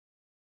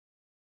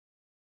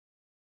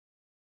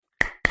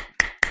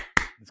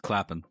He's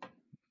clapping.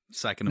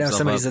 Psyching No, himself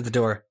somebody's up. at the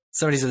door.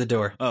 Somebody's at the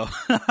door. Oh.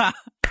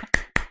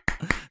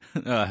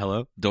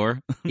 Hello?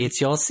 Door? It's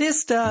your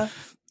sister,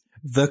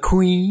 the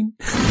Queen.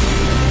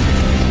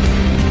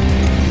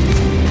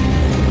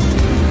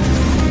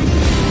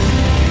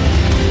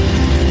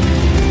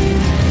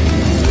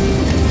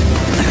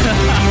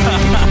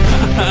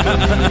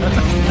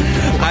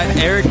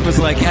 Eric was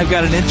like, I've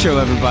got an intro,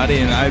 everybody,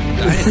 and I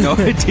had no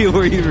idea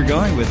where you were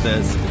going with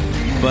this.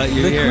 But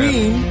you're The here.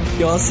 Queen,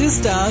 your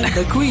sister,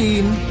 the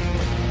Queen.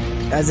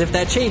 As if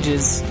that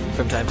changes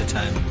from time to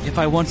time. If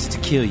I wanted to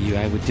kill you,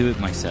 I would do it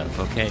myself,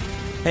 okay?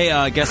 Hey,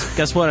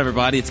 guess what,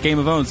 everybody? It's Game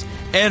of Owns,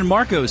 and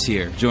Marco's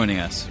here joining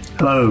us.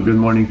 Hello, good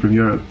morning from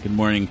Europe. Good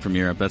morning from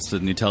Europe. That's the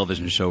new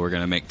television show we're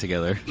going to make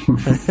together.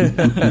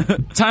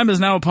 Time is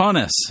now upon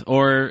us,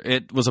 or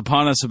it was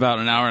upon us about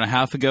an hour and a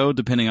half ago,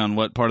 depending on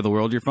what part of the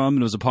world you're from.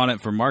 It was upon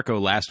it for Marco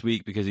last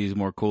week because he's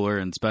more cooler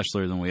and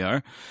specialer than we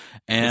are.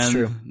 And That's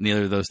true.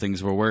 Neither of those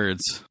things were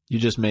words. You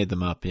just made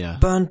them up, yeah.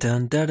 Bun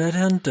dun dun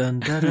dun dun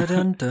dun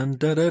dun dun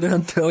dun dun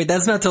dun. Oh, wait,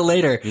 that's not till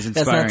later. He's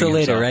That's not till inspiring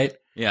later, himself. right?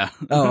 Yeah.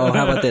 Oh,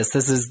 how about this?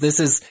 This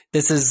is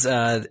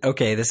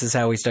okay. This is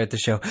how we start the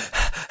show.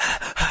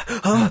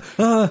 I'm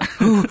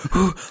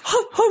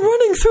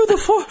running through the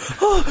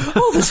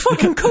oh, this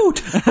fucking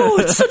coat. Oh,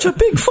 it's such a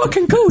big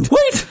fucking coat.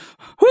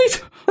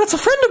 Wait, that's a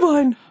friend of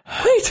mine.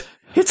 Wait,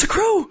 it's a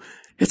crow.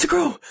 It's a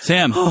crow.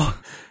 Sam.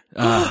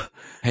 Oh,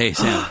 Hey,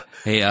 Sam.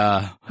 Hey,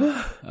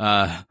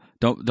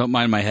 don't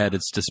mind my head.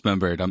 It's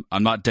dismembered.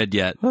 I'm not dead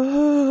yet.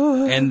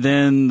 And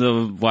then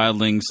the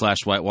wildling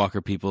 / White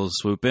Walker people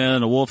swoop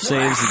in. A wolf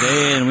saves the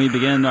day, and we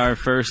begin our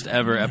first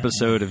ever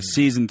episode of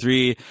season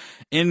 3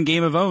 in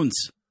Game of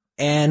Owns.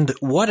 And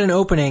what an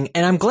opening.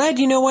 And I'm glad,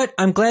 you know what?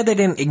 I'm glad they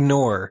didn't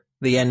ignore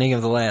the ending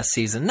of the last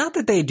season. Not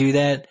that they do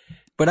that,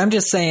 but I'm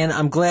just saying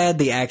I'm glad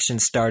the action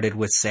started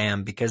with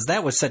Sam because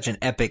that was such an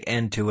epic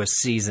end to a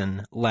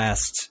season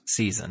last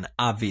season,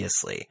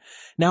 obviously.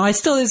 Now, it's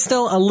still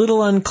a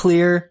little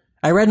unclear.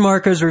 I read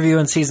Marco's review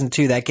on season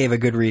 2. That gave a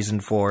good reason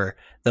for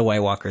the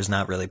White Walkers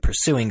not really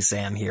pursuing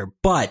Sam here.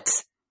 But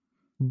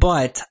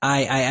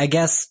I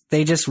guess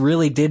they just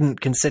really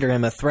didn't consider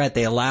him a threat.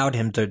 They allowed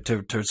him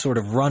to sort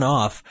of run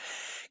off,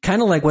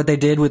 kind of like what they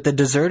did with the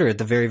deserter at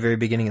the very, very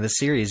beginning of the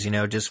series,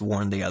 just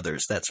warn the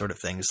others, that sort of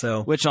thing.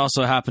 So, Which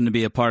also happened to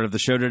be a part of the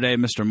show today,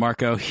 Mr.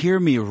 Marco. Hear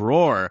me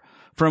roar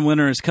from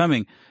Winter is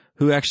Coming,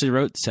 who actually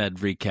wrote said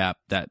recap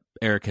that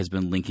Eric has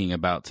been linking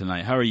about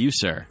tonight. How are you,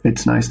 sir?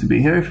 It's nice to be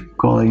here,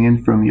 calling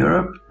in from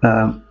Europe.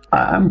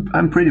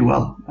 I'm pretty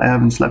well. I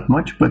haven't slept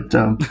much, but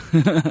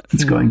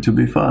it's going to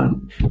be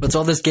fun. it's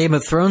all this Game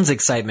of Thrones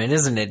excitement,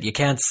 isn't it? You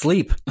can't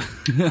sleep.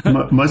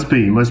 Must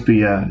be.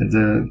 Yeah,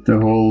 the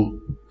whole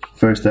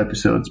first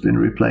episode's been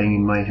replaying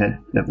in my head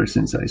ever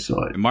since I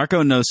saw it.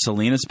 Marco knows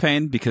Selena's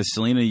pain because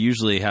Selena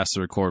usually has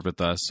to record with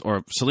us,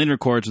 or Selena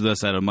records with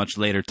us at a much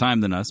later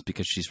time than us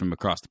because she's from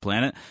across the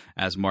planet,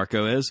 as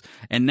Marco is.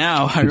 And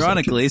now,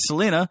 ironically,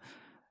 Selena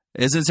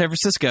is in San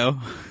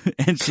Francisco,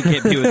 and she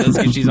can't be with us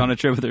because she's on a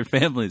trip with her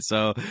family.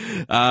 So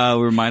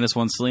we're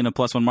 -1 Selena,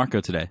 +1 Marco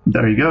today.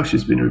 There you go.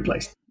 She's been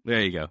replaced. There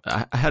you go.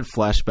 I had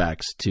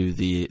flashbacks to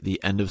the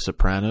end of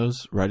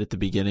Sopranos right at the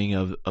beginning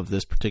of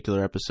this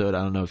particular episode.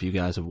 I don't know if you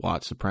guys have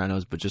watched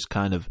Sopranos, but just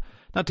kind of,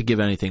 not to give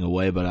anything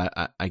away,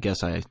 but I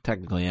guess I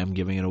technically am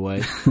giving it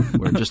away,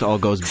 where it just all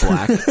goes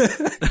black.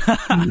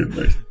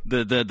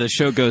 The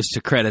show goes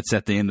to credits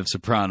at the end of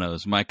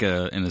Sopranos.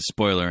 Micah and his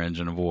spoiler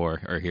engine of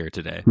war are here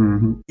today.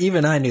 Mm-hmm.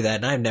 Even I knew that,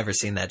 and I've never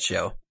seen that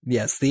show.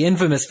 Yes, the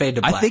infamous fade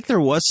to black. I think there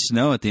was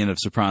snow at the end of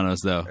Sopranos,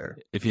 though.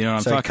 If you know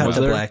what I'm talking cut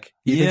about. to black.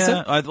 You Yeah,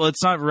 think so? well,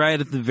 it's not right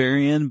at the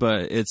very end,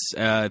 but it's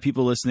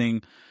people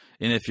listening,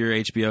 and if you're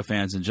HBO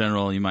fans in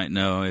general, you might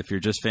know. If you're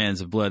just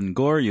fans of blood and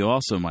gore, you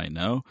also might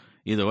know.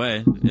 Either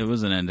way, it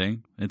was an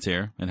ending. It's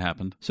here. It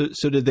happened. So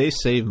did they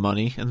save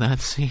money in that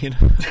scene?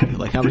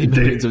 Like, how many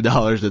millions of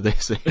dollars did they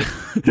save?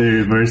 They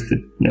reversed it.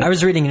 Yeah. I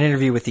was reading an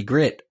interview with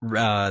Ygritte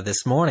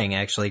this morning,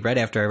 actually, right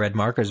after I read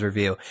Marco's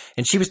review,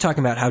 and she was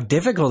talking about how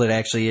difficult it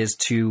actually is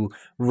to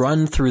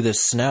run through the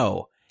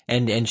snow,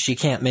 and she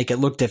can't make it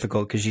look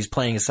difficult because she's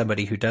playing as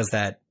somebody who does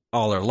that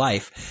all her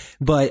life.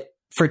 But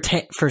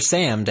for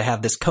Sam to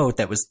have this coat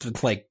that was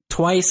like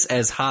twice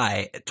as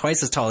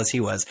tall as he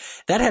was,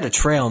 that had a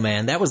trail,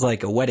 man. That was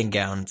like a wedding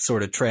gown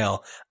sort of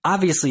trail.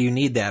 Obviously, you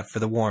need that for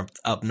the warmth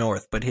up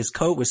north, but his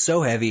coat was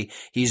so heavy,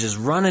 he's just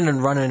running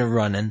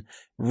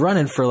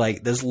for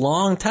like this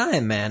long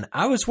time, man.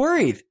 I was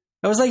worried.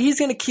 I was like, he's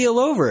going to keel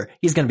over.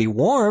 He's going to be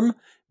warm,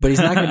 but he's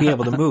not going to be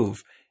able to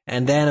move.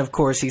 And then, of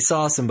course, he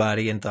saw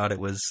somebody and thought it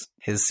was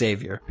his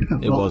savior.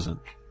 It wasn't.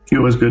 It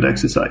was good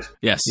exercise.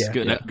 Yes,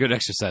 Yeah. good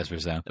exercise for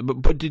Sam.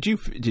 But did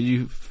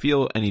you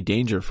feel any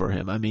danger for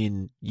him? I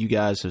mean, you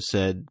guys have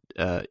said,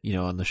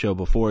 on the show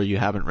before, you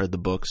haven't read the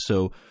books.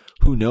 So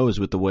who knows,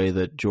 with the way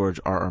that George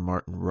R.R.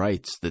 Martin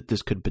writes, that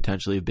this could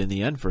potentially have been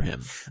the end for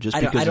him. Just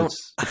because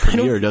it's the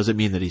premiere doesn't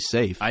mean that he's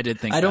safe. I did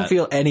think I don't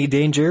feel any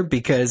danger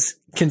because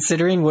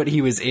considering what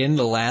he was in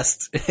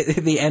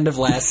the end of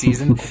last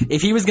season,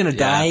 if he was going to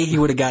die, he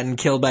would have gotten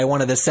killed by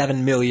one of the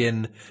 7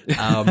 million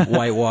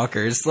White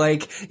Walkers.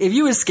 Like, if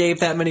you escape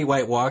that many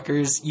White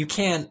Walkers, you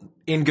can't,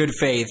 in good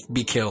faith,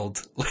 be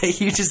killed.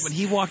 Like, you just... When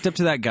he walked up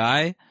to that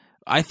guy,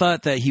 I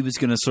thought that he was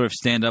going to sort of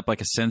stand up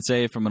like a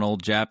sensei from an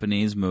old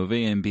Japanese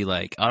movie and be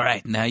like, all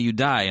right, now you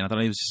die. And I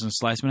thought he was just going to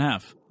slice him in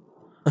half.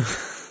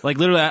 Like,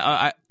 literally,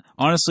 I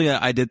honestly,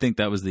 I did think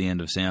that was the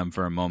end of Sam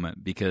for a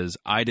moment because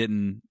I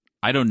don't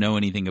know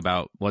anything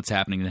about what's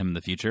happening to him in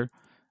the future.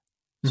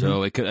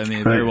 So it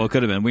very well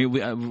could have been.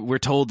 We're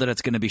told that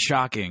it's going to be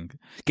shocking.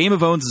 Game of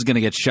Thrones is going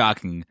to get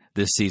shocking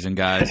this season,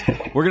 guys.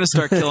 We're going to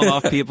start killing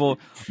off people.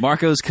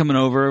 Marco's coming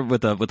over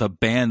with a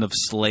band of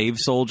slave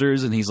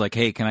soldiers, and he's like,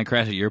 "Hey, can I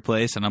crash at your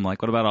place?" And I'm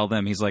like, "What about all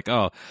them?" He's like,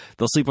 "Oh,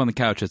 they'll sleep on the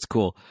couch. It's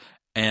cool."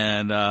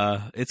 And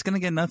it's going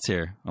to get nuts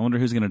here. I wonder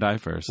who's going to die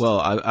first.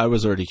 Well, I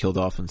was already killed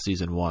off in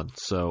season 1,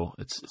 so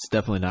it's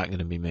definitely not going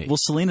to be me. Well,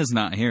 Selena's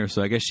not here,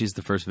 so I guess she's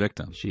the first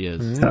victim. She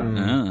is.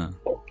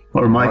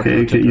 Or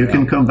Micah, you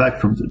can come back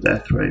from the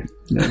death, right?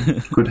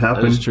 Yeah, could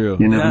happen. That is true.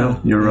 You never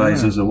know. Your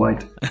rise as a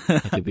White.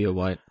 It could be a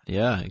White.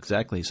 Yeah,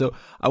 exactly. So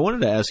I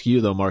wanted to ask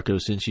you, though, Marco,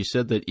 since you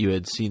said that you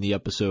had seen the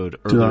episode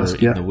earlier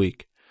in the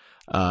week,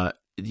 there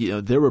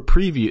were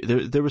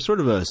there was sort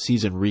of a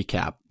season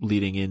recap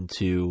leading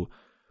into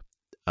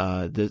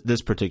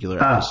this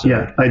particular episode.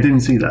 Yeah, I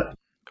didn't see that.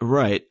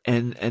 Right,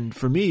 and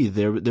for me,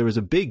 there was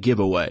a big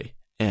giveaway,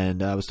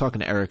 and I was talking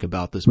to Eric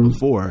about this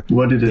before.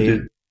 What did it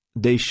do?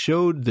 They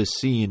showed the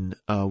scene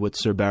with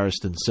Sir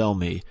Barristan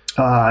Selmy.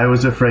 I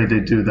was afraid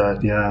they'd do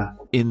that. Yeah,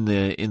 in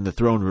the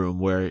throne room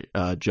where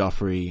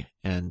Joffrey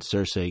and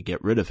Cersei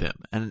get rid of him,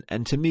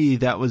 and to me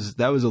that was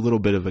a little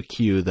bit of a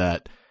cue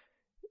that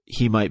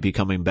he might be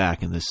coming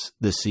back in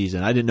this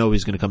season. I didn't know he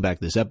was going to come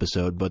back this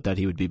episode, but that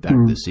he would be back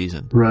this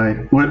season.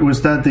 Right.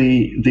 Was that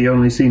the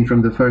only scene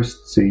from the first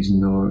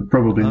season, or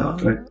probably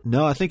not? Right.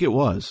 No, I think it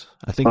was.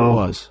 It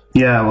was.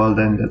 Yeah. Well,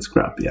 then that's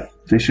crap. Yeah,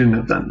 they shouldn't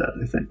have done that,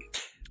 I think.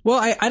 Well,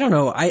 I don't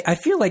know. I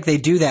feel like they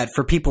do that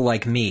for people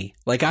like me.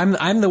 Like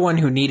I'm the one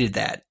who needed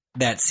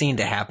that scene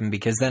to happen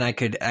because then I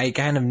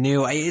kind of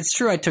knew. It's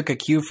true I took a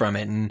cue from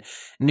it and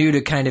knew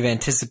to kind of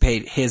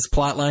anticipate his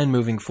plotline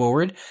moving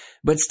forward.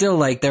 But still,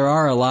 like, there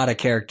are a lot of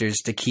characters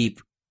to keep,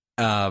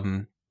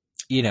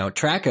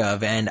 track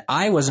of. And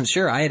I wasn't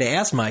sure. I had to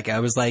ask Mike.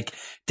 I was like,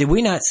 did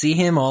we not see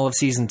him all of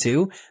season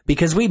 2?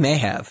 Because we may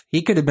have.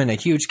 He could have been a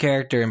huge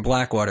character in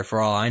Blackwater for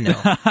all I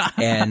know.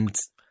 And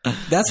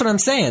that's what I'm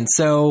saying.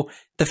 So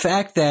the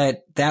fact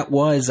that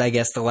was, I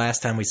guess, the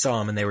last time we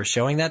saw him and they were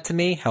showing that to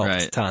me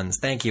helped tons.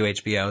 Thank you,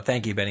 HBO.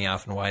 Thank you, Benny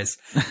Offenwise.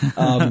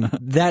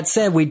 That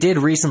said, we did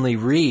recently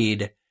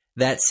read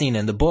that scene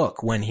in the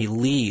book when he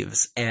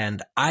leaves,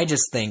 and I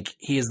just think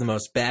he is the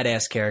most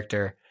badass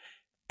character.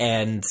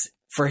 And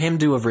for him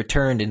to have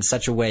returned in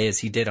such a way as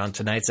he did on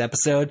tonight's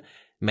episode,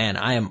 man,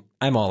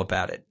 I'm all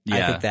about it.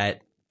 Yeah. I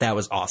think that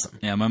was awesome.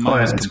 Yeah, my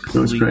mind was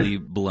completely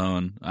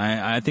blown.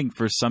 I think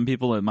for some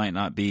people it might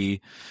not be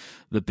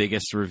the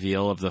biggest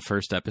reveal of the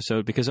first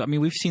episode because, I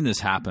mean, we've seen this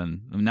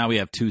happen. I mean, now we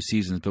have 2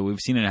 seasons, but we've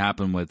seen it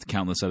happen with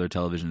countless other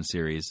television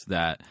series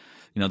that,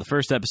 the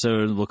first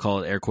episode, we'll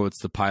call it air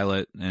quotes the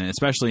pilot, and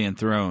especially in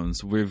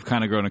Thrones, we've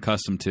kind of grown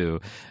accustomed to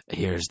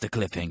here's the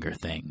cliffhanger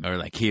thing, or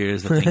like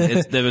here's the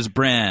thing. There was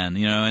Bran,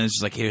 and it's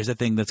just like here's the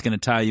thing that's going to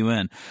tie you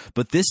in.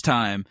 But this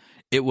time,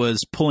 it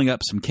was pulling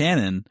up some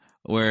canon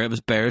where it was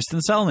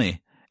Barristan Selmy.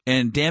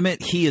 And damn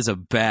it, he is a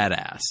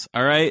badass.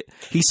 All right?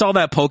 He saw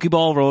that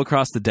Pokeball roll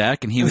across the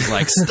deck, and he was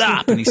like,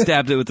 stop! And he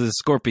stabbed it with his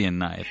scorpion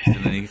knife.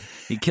 And then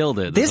he killed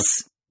it.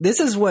 This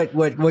is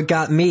what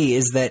got me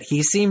is that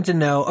he seemed to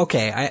know,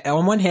 okay,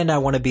 on one hand I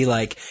want to be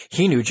like,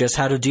 he knew just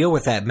how to deal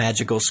with that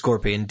magical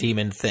scorpion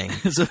demon thing.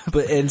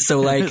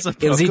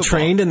 Is he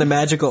trained in the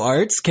magical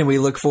arts? Can we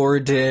look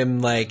forward to him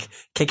like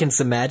kicking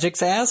some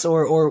magic's ass?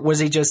 Or was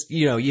he just,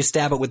 you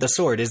stab it with a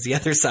sword is the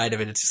other side of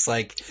it. It's just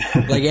like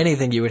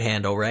anything you would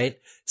handle, right?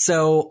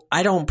 So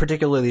I don't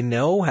particularly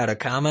know how to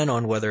comment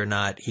on whether or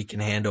not he can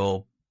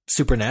handle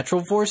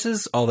supernatural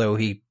forces, although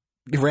he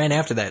ran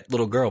after that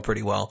little girl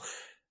pretty well.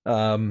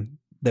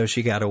 Though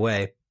she got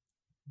away.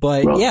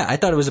 But I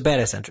thought it was a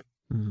badass entry.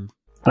 Mm-hmm.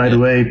 Either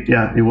way,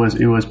 yeah, it was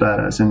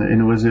badass, and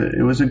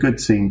it was a good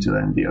scene to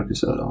end the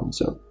episode on.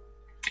 So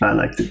I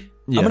liked it.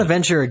 Yeah. I'm gonna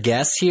venture a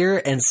guess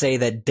here and say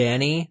that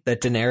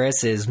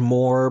Daenerys is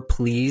more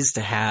pleased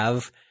to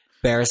have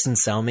Barristan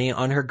Selmy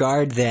on her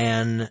guard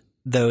than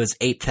those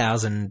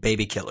 8,000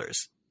 baby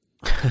killers.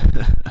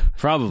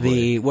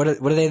 Probably. What are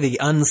they? The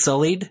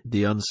Unsullied?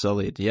 The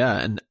Unsullied, yeah.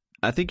 And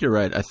I think you're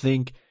right. I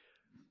think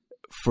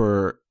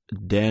for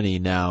Dany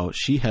now,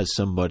 she has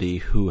somebody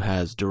who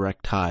has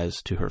direct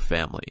ties to her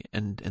family,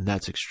 and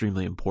that's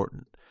extremely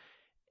important.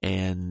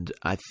 And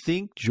I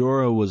think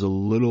Jorah was a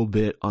little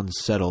bit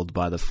unsettled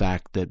by the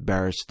fact that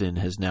Barristan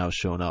has now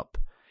shown up.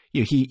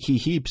 He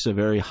heaps a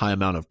very high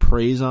amount of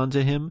praise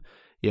onto him,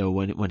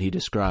 when he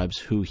describes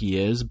who he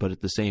is, but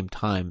at the same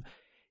time,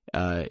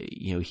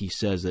 he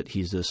says that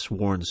he's a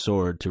sworn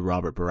sword to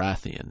Robert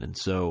Baratheon, and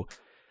so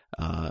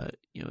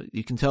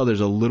you can tell there's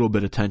a little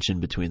bit of tension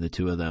between the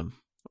two of them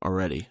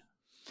already.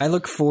 I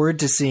look forward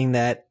to seeing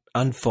that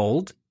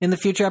unfold in the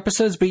future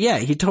episodes, but yeah,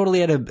 he totally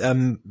had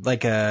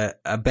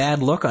a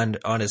bad look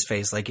on his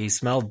face, like he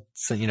smelled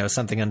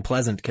something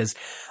unpleasant, because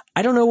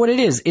I don't know what it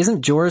is.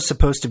 Isn't Jorah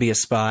supposed to be a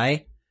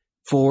spy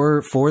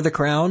for the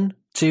crown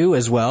too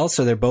as well?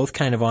 So they're both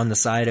kind of on the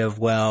side of,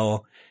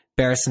 well,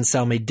 Barristan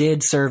Selmy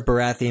did serve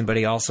Baratheon, but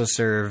he also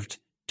served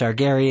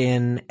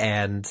Targaryen,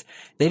 and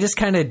they just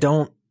kind of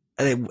don't.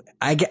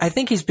 I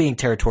think he's being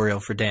territorial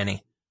for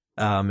Dany.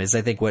 Is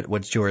I think what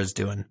Jorah's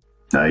doing.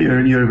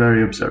 You're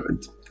very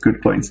observant.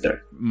 Good points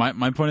there.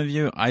 My point of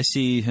view, I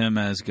see him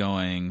as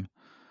going,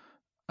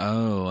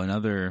 oh,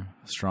 another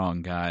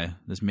strong guy.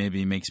 This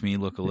maybe makes me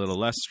look a little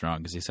less strong,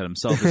 because he said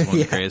himself is one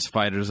of the greatest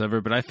fighters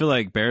ever. But I feel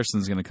like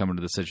Barristan's going to come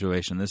into the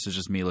situation. This is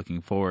just me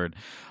looking forward.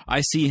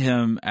 I see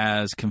him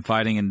as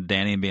confiding in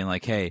Dany and being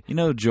like, hey,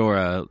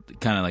 Jorah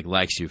kind of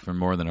likes you for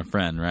more than a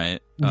friend,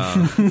 right?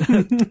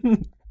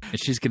 And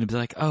she's going to be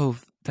like, oh,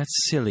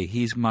 that's silly.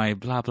 He's my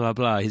blah, blah,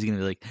 blah. He's going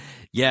to be like,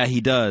 yeah,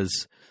 he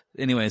does.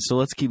 Anyway, so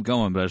let's keep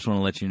going, but I just want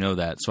to let you know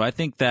that. So I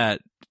think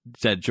that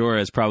Jorah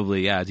is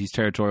probably, he's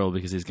territorial,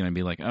 because he's going to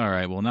be like, all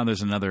right, well, now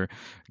there's another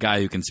guy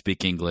who can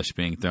speak English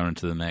being thrown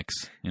into the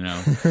mix,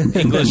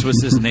 English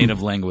was his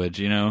native language,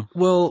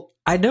 Well,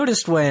 I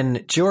noticed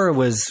when Jorah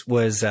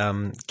was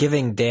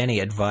giving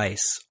Dany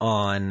advice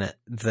on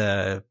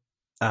the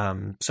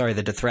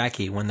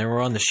Dothraki when they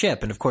were on the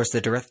ship, and of course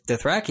the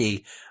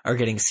Dothraki are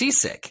getting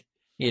seasick.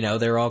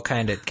 They're all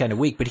kind of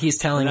weak, but he's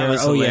telling her,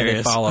 oh yeah,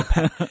 they follow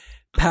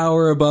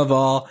power above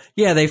all.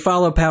 Yeah, they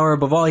follow power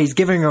above all. He's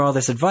giving her all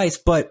this advice,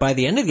 but by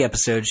the end of the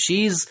episode,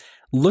 she's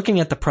looking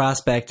at the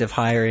prospect of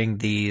hiring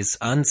these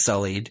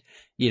unsullied,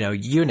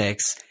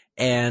 eunuchs,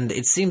 and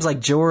it seems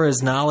like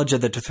Jorah's knowledge of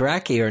the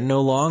Dothraki are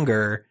no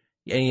longer,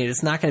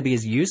 it's not going to be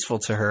as useful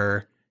to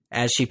her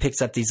as she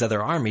picks up these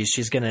other armies.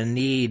 She's going to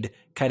need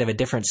kind of a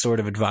different sort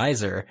of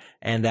advisor,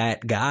 and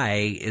that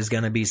guy is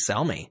going to be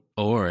Selmy.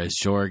 Or is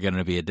Jorah going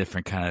to be a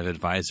different kind of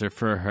advisor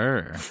for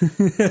her?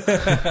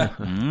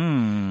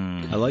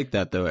 I like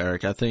that, though,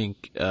 Eric. I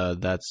think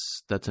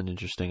that's an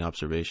interesting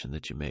observation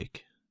that you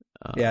make.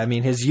 Yeah, I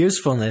mean, his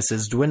usefulness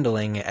is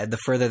dwindling the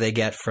further they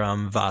get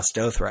from Vas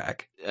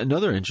Dothrak.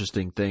 Another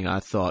interesting thing I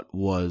thought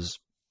was,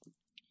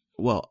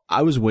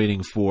 I was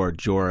waiting for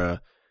Jorah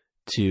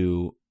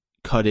to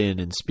cut in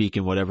and speak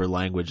in whatever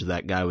language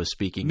that guy was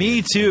speaking.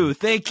 Me too.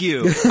 Thank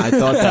you. I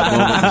thought that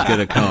moment was going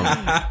to come.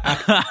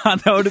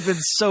 That would have been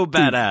so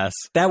badass.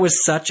 That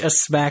was such a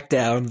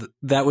smackdown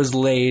that was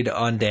laid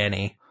on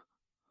Dany.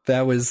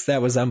 That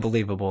was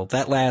unbelievable.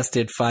 That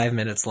lasted 5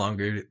 minutes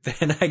longer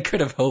than I could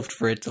have hoped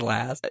for it to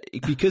last.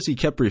 Because he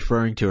kept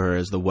referring to her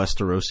as the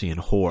Westerosian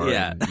whore,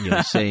 and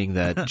saying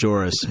that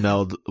Jorah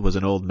was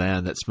an old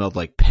man that smelled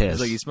like piss.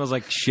 It's like he smells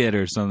like shit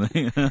or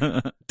something.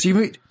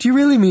 Do you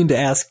really mean to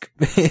ask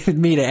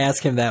me to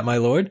ask him that, my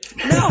lord?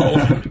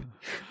 No.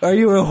 Are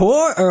you a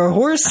whore or a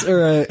horse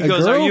or a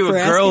girl? Are you a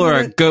girl or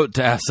a goat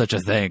to ask such a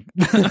thing?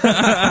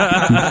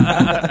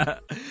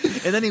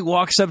 And then he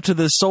walks up to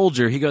the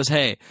soldier. He goes,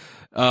 hey,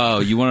 oh,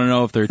 you want to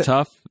know if they're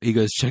tough? He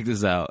goes, check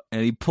this out.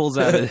 And he pulls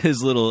out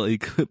he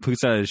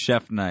puts out his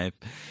chef knife.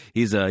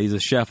 He's a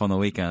chef on the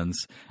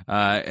weekends,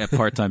 a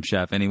part-time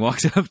chef. And he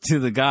walks up to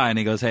the guy and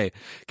he goes, hey,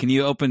 can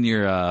you open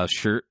your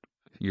shirt?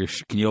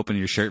 Can you open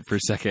your shirt for a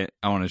second?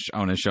 I want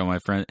to show my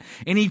friend.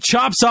 And he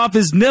chops off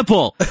his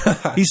nipple.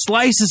 He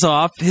slices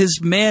off his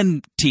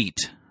man teat.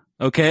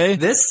 Okay.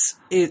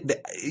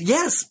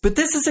 Yes, but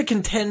this is a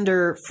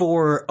contender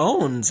for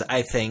owns,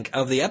 I think,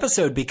 of the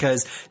episode,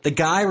 because the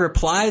guy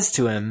replies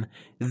to him,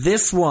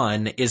 this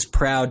one is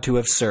proud to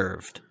have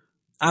served.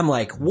 I'm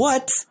like,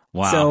 what?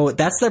 Wow. So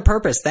that's their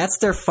purpose. That's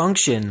their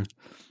function,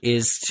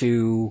 is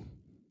to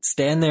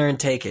stand there and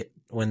take it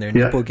when their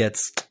nipple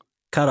gets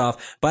cut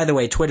off. By the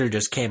way, Twitter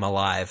just came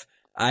alive.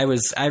 I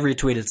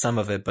retweeted some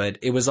of it, but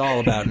it was all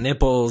about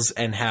nipples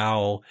and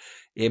how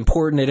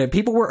important it is.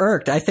 People were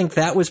irked. I think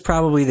that was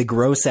probably the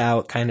gross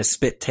out kind of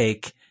spit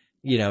take,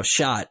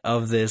 shot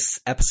of this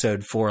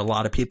episode for a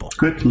lot of people.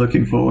 Good.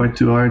 Looking forward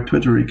to our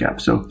Twitter recap.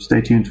 So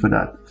stay tuned for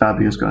that.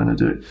 Fabio's going to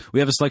do it. We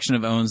have a selection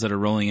of owns that are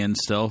rolling in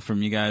still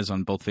from you guys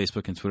on both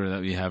Facebook and Twitter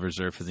that we have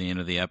reserved for the end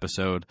of the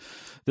episode.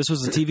 This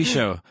was a TV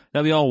show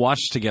that we all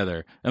watched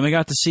together, and we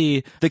got to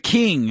see The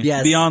King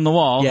Beyond the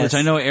Wall, which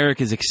I know Eric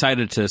is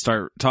excited to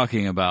start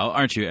talking about.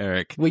 Aren't you,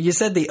 Eric? Well, you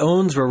said the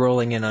owns were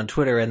rolling in on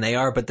Twitter, and they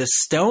are, but the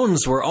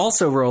stones were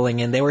also rolling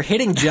in. They were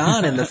hitting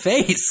John in the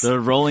face. The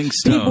Rolling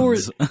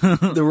Stones.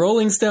 The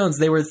Rolling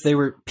Stones.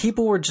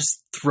 People were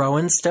just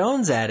throwing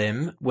stones at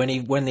him when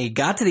he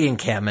got to the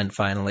encampment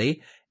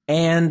finally.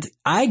 And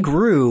I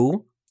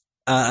grew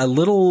a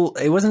little.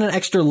 It wasn't an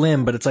extra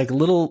limb, but it's like a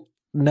little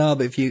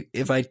nub.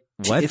 If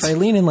I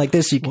lean in like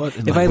this, you can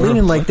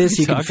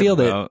feel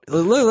it.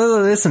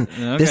 Listen,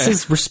 okay. This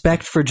is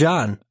respect for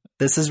John.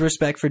 This is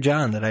respect for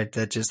Jon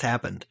that just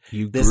happened.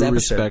 You this grew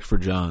episode. respect for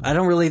Jon. I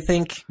don't really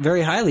think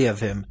very highly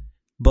of him,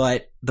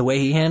 but the way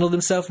he handled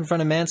himself in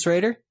front of Mance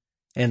Rayder,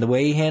 and the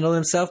way he handled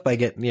himself by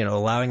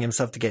allowing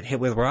himself to get hit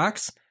with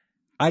rocks,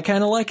 I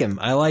kind of like him.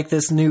 I like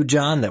this new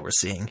Jon that we're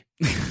seeing.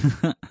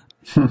 You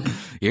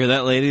hear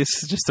that, ladies?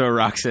 Just throw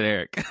rocks at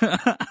Eric.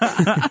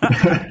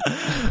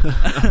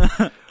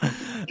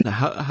 Now,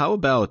 how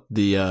about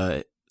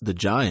the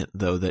giant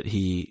though that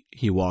he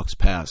walks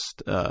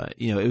past?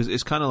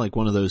 It's kind of like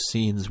one of those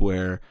scenes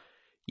where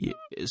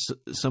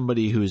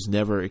somebody who's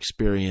never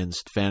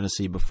experienced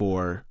fantasy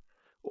before,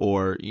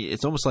 or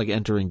it's almost like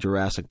entering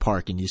Jurassic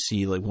Park and you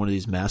see like one of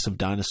these massive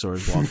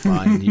dinosaurs walk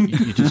by, and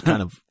you just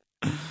kind of,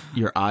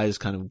 your eyes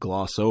kind of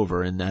gloss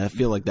over. And I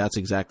feel like that's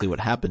exactly what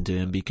happened to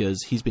him,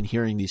 because he's been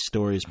hearing these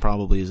stories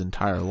probably his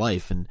entire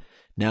life, and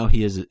now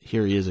he is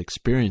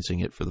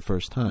experiencing it for the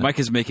first time. Mike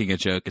is making a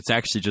joke. It's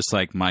actually just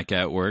like Mike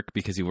at work,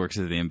 because he works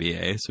at the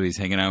NBA, so he's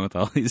hanging out with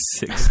all these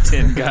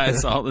 6'10"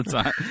 guys all the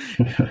time.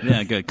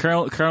 Yeah, good.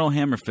 Colonel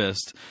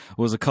Hammerfist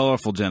was a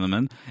colorful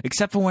gentleman,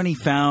 except for when he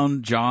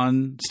found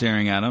Jon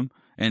staring at him.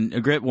 And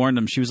Ygritte warned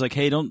him. She was like,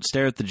 hey, don't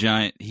stare at the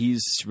giant.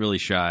 He's really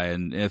shy,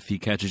 and if he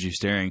catches you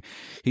staring,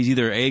 he's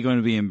either A, going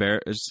to be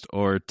embarrassed,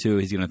 or 2,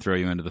 he's going to throw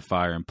you into the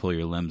fire and pull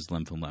your limbs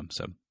limb from limb.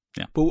 So,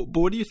 yeah. But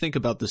what do you think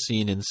about the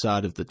scene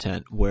inside of the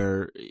tent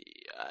where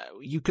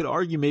you could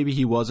argue maybe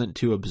he wasn't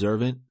too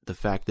observant? The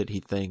fact that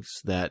he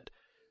thinks that,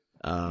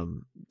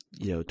 Tormund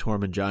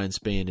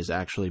Giantsbane is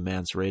actually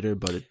Mance Rayder,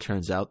 but it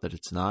turns out that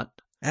it's not.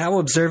 How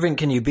observant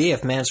can you be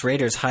if Mance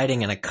Rayder's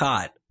hiding in a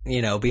cot,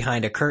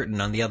 behind a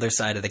curtain on the other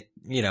side of the,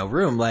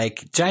 room?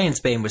 Like,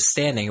 Giantsbane was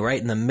standing right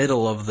in the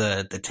middle of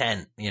the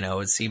tent.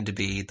 It seemed to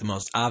be the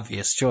most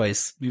obvious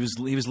choice. He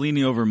was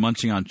leaning over,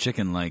 munching on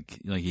chicken, like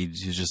he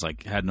just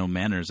like had no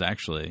manners.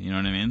 Actually, you know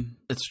what I mean?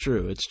 It's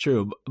true.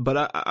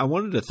 But I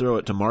wanted to throw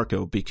it to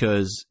Marco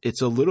because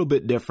it's a little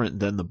bit different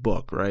than the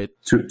book, right?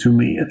 To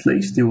me, at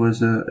least, it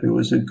was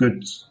a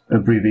good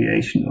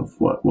abbreviation of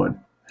what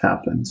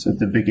happens at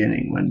the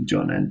beginning when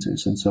Jon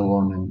enters and so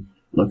on, and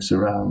looks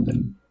around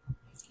and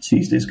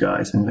sees these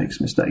guys and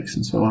makes mistakes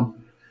and so on.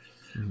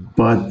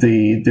 But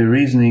the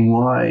reasoning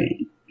why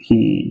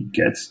he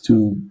gets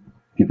to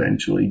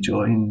eventually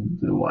join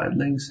the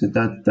Wildlings,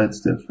 that's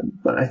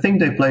different. But I think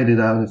they played it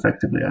out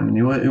effectively. I mean,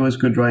 it was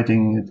good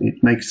writing.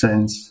 It makes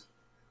sense,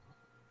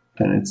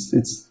 and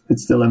it's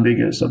still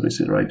ambiguous,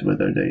 obviously, right?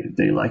 Whether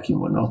they like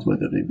him or not,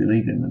 whether they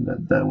believe him,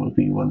 and that will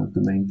be one of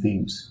the main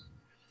themes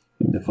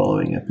in the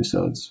following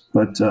episodes.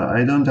 But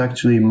I don't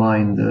actually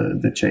mind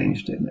the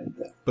change they made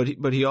there.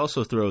 But he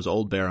also throws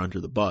Old Bear under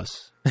the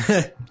bus.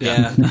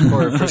 Yeah,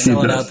 for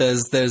selling out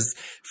those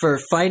for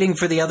fighting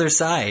for the other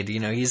side.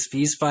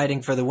 He's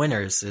fighting for the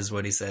winners, is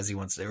what he says he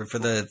wants to, for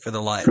the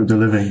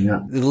living, yeah.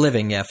 The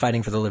living, yeah,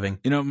 fighting for the living.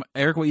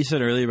 Eric, what you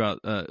said earlier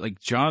about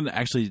Jon,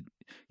 actually,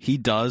 he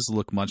does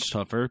look much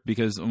tougher,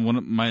 because one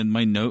of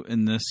my note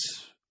in this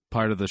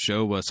part of the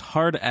show was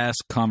hard-ass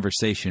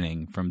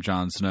conversationing from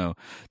Jon Snow.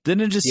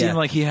 Didn't it just seem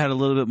like he had a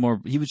little bit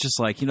more? He was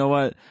just like, you know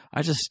what?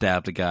 I just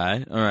stabbed a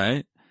guy. All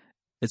right.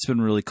 It's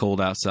been really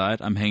cold outside.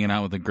 I'm hanging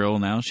out with a girl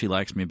now. She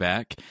likes me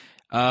back.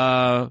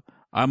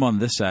 I'm on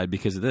this side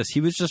because of this.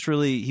 He was just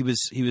really, he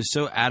was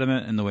so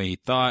adamant in the way he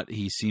thought.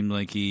 He seemed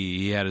like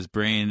he had his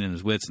brain and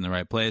his wits in the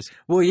right place.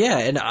 Well, yeah,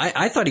 and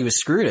I thought he was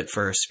screwed at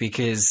first,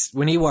 because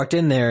when he walked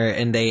in there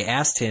and they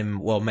asked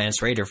him, Mance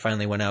Rayder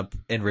finally went up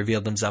and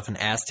revealed himself and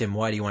asked him,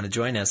 why do you want to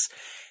join us?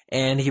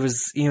 And he was,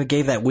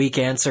 gave that weak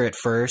answer at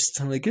first.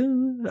 I'm like,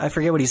 I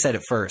forget what he said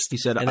at first. He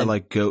said, I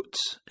like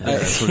goats. And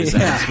that's what his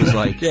answer was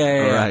like.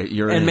 Yeah. All right,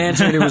 you're in. And Mance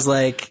Rayder was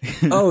like,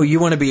 oh, you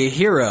want to be a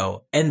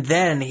hero? And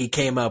then he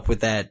came up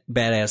with that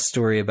badass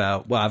story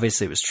about, well,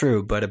 obviously it was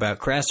true, but about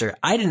Craster.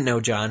 I didn't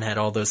know Jon had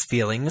all those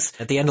feelings.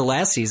 At the end of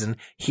last season,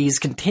 he's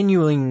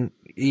continually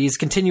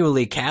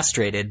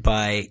castrated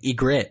by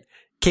Ygritte,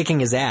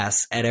 kicking his ass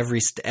at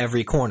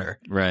every corner.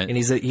 Right. And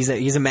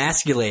he's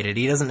emasculated.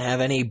 He doesn't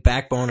have any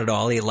backbone at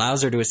all. He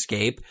allows her to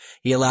escape.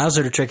 He allows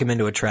her to trick him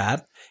into a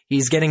trap.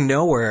 He's getting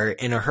nowhere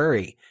in a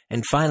hurry.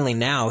 And finally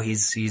now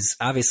he's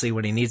obviously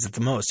when he needs it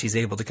the most, he's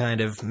able to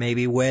kind of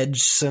maybe wedge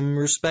some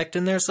respect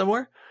in there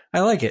somewhere.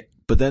 I like it.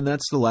 But then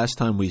that's the last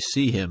time we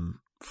see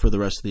him for the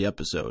rest of the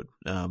episode.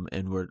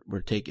 And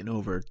we're taking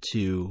over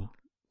to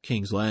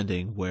King's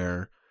Landing,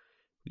 where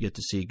we get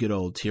to see good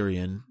old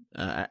Tyrion.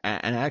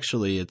 And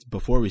actually, it's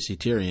before we see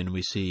Tyrion,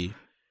 we see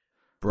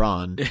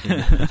Bronn in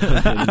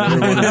another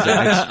one of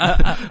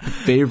Zach's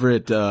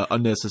favorite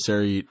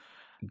unnecessary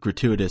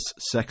gratuitous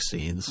sex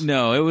scenes.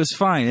 No, it was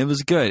fine. It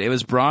was good. It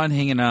was Bronn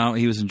hanging out.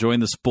 He was enjoying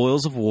the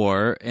spoils of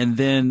war. And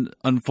then,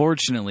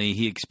 unfortunately,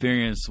 he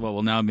experienced what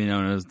will now be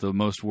known as the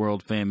most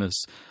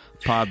world-famous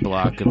pod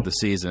block of the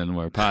season,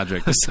 where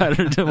Podrick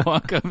decided to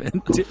walk up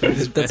into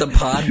his bed. That's a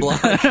pod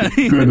block?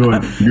 Good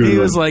one. He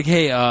was like,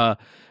 hey,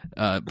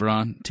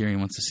 Bronn, Tyrion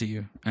wants to see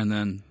you. And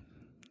then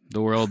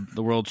The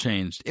world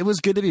changed. It was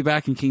good to be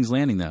back in King's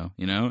Landing, though.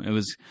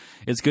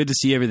 It's good to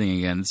see everything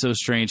again. It's so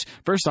strange.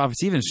 First off,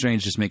 it's even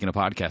strange just making a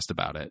podcast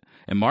about it.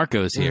 And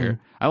Marco's here.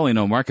 I only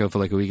know Marco for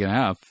like a week and a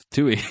half,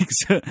 2 weeks,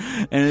 and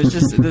it's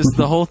just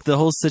the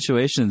whole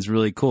situation is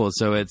really cool.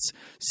 So it's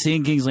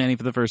seeing King's Landing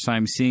for the first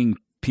time, seeing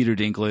Peter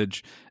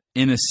Dinklage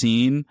in a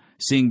scene,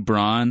 seeing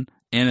Bronn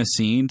in a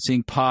scene,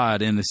 seeing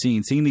Pod in a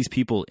scene, seeing these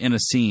people in a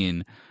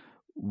scene.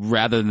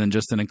 Rather than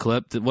just in a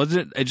clip,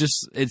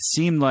 it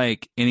seemed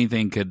like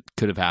anything could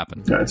have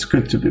happened. Yeah, it's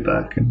good to be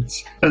back, and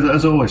it's,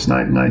 as always,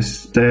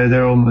 nice.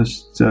 They're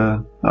almost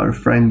our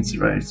friends,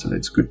 right? So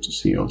it's good to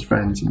see old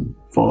friends and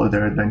follow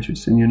their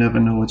adventures, and you never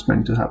know what's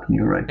going to happen.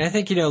 You're right. I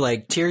think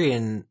like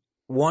Tyrion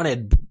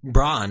wanted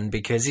Bronn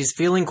because he's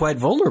feeling quite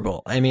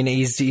vulnerable. I mean,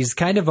 he's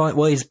kind of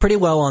he's pretty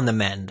well on the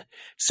mend,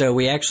 so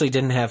we actually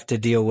didn't have to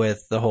deal with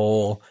the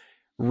whole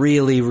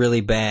really,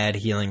 really bad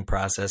healing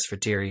process for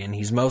Tyrion.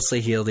 He's mostly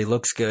healed. He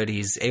looks good.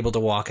 He's able to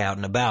walk out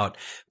and about,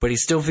 but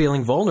he's still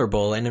feeling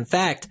vulnerable. And in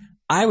fact,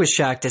 I was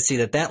shocked to see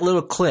that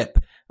little clip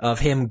of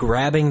him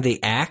grabbing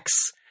the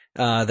axe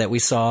that we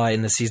saw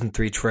in the season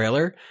 3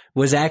 trailer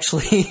was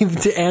actually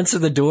to answer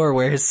the door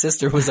where his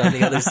sister was on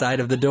the other side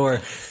of the door.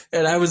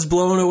 And I was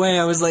blown away.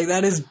 I was like,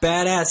 that is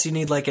badass. You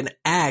need like an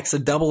axe, a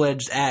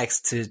double-edged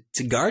axe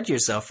to guard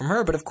yourself from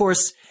her. But of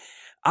course,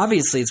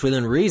 obviously it's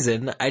within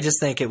reason. I just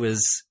think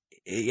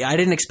I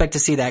didn't expect to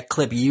see that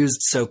clip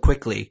used so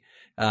quickly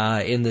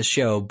in the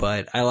show,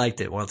 but I liked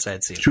it once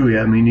I'd seen it. True,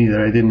 yeah, me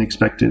neither. I didn't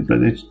expect it,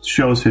 but it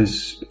shows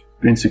his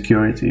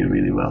insecurity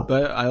really well.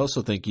 But I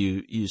also think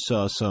you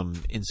saw some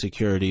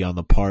insecurity on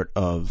the part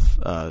of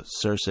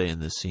Cersei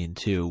in this scene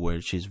too,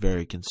 where she's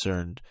very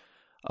concerned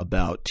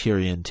about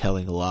Tyrion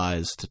telling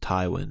lies to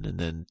Tywin, and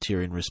then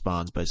Tyrion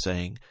responds by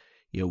saying,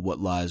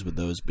 what lies would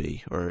those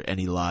be, or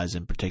any lies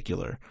in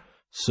particular.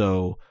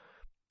 So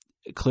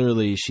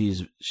clearly,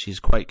 she's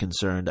quite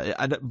concerned.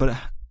 But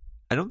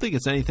I don't think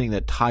it's anything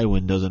that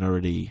Tywin doesn't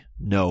already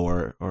know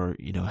or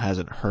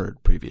hasn't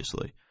heard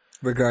previously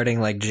regarding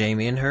like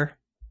Jaime and her.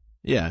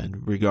 Yeah,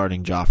 and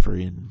regarding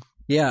Joffrey and.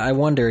 Yeah, I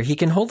wonder. He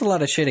can hold a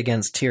lot of shit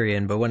against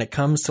Tyrion, but when it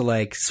comes to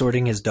like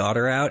sorting his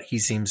daughter out, he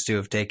seems to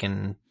have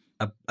taken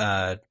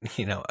a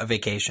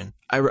vacation.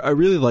 I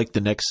really like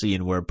the next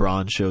scene where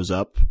Bronn shows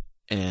up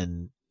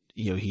and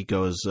he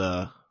goes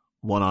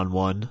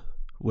 1-on-1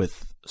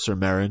 with Sir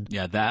Meryn.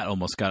 Yeah, that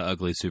almost got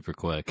ugly super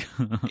quick.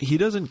 He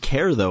doesn't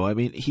care, though. I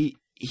mean, he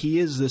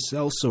is the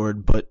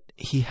sellsword, but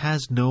he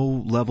has no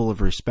level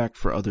of respect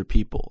for other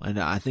people, and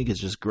I think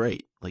it's just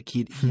great. Like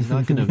he's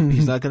not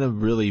gonna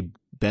really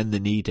bend the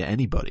knee to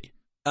anybody.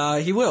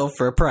 He will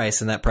for a price,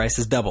 and that price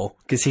is double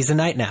because he's a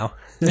knight now.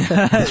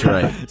 That's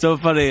right. So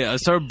funny.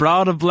 Sir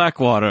Bronn of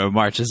Blackwater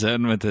marches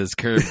in with his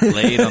curved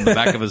blade on the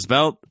back of his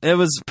belt. It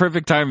was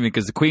perfect timing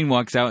because the queen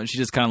walks out and she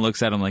just kind of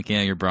looks at him like,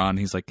 "Yeah, you're Bronn."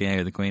 He's like, "Yeah,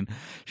 you're the queen."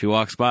 She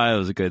walks by. It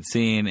was a good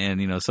scene,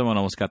 and someone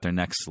almost got their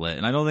neck slit.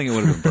 And I don't think it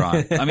would have been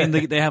Bronn. I mean,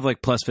 they have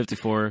like plus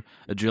 54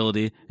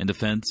 agility and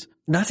defense.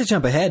 Not to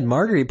jump ahead,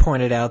 Marguerite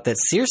pointed out that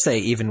Cersei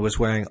even was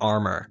wearing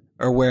armor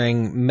or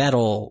wearing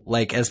metal,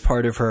 like as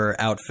part of her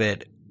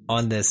outfit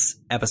on this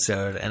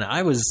episode, and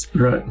I was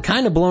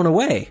kind of blown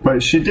away.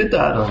 But she did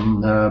that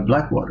on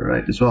Blackwater,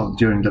 right, as well.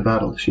 During the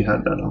battle, she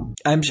had that on.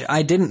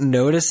 I didn't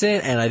notice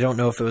it, and I don't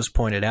know if it was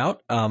pointed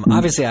out.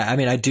 Obviously,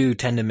 I do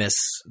tend to miss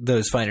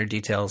those finer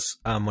details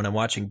when I'm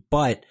watching,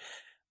 but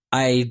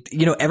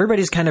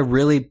everybody's kind of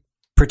really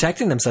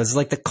protecting themselves. It's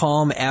like the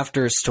calm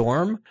after a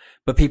storm,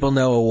 but people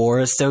know a war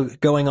is still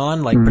going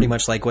on, like pretty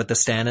much like what the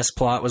Stannis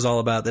plot was all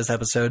about this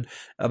episode,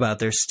 about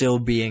there still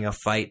being a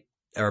fight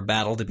or a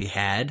battle to be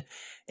had.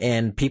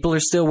 And people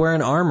are still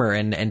wearing armor,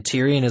 and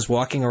Tyrion is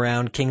walking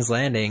around King's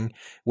Landing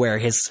where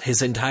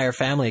his entire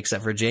family,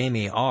 except for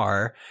Jaime,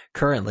 are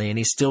currently, and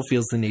he still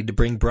feels the need to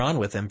bring Bronn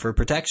with him for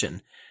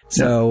protection.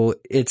 So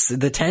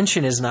the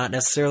tension is not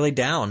necessarily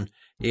down.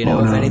 If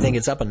anything,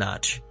 it's up a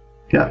notch.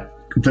 Yeah,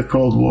 the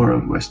Cold War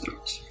of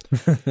Westeros.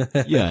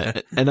 Yeah,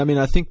 and I mean,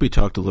 I think we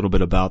talked a little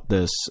bit about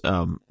this,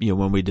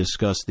 when we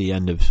discussed the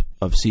end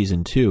of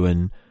season 2,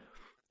 and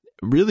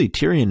really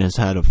Tyrion has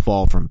had a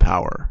fall from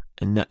power.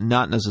 And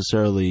not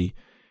necessarily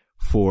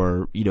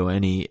for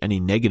any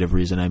negative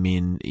reason. I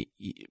mean,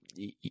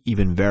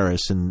 even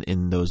Varys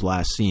in those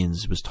last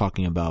scenes was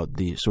talking about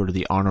the sort of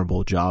the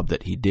honorable job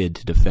that he did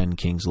to defend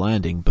King's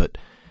Landing. But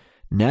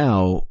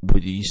now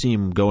you see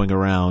him going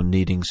around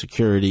needing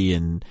security,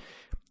 and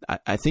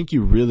I think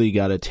you really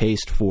got a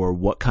taste for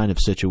what kind of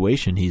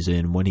situation he's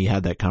in when he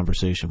had that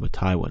conversation with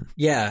Tywin.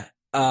 Yeah.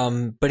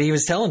 But he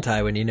was telling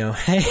Tywin,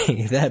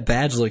 hey, that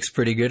badge looks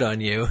pretty good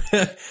on you.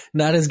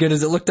 Not as good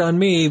as it looked on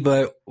me,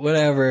 but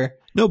whatever.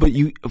 No, but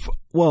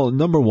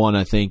number one,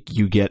 I think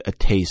you get a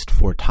taste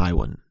for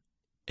Tywin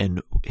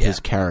and his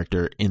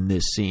character in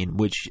this scene,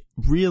 which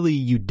really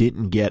you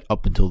didn't get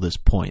up until this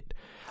point.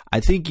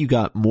 I think you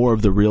got more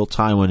of the real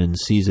Tywin in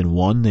season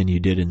 1 than you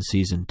did in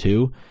season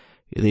 2.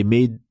 They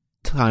made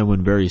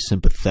Tywin very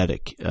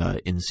sympathetic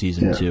in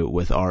season 2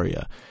 with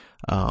Arya.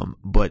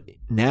 But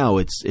now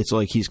it's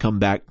like he's come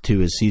back to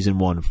his season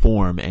 1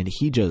 form, and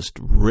he just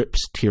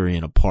rips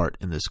Tyrion apart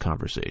in this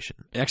conversation.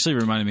 It actually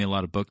reminded me a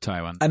lot of Book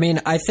Tywin. I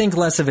mean, I think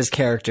less of his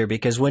character,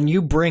 because when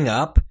you bring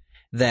up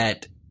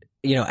that,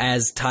 you know,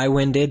 as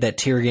Tywin did, that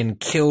Tyrion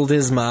killed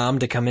his mom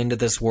to come into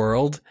this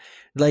world,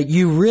 like,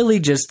 you really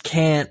just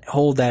can't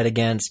hold that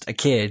against a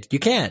kid. You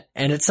can't.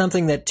 And it's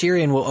something that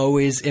Tyrion will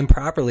always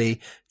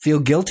improperly feel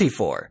guilty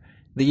for.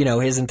 You know,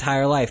 his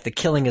entire life, the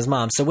killing his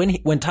mom. So when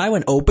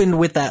Tywin opened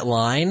with that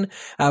line,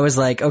 I was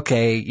like,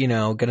 okay, you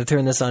know, gonna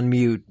turn this on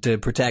mute to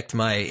protect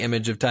my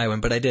image of Tywin,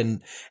 but I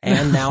didn't.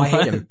 And now I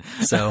hate him.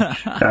 So.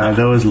 That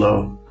was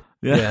low.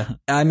 Yeah.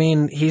 I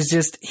mean,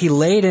 he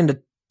laid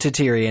into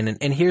Tyrion.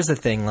 And here's the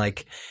thing,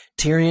 like,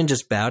 Tyrion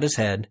just bowed his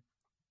head,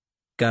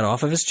 got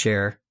off of his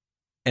chair,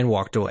 and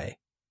walked away.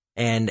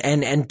 And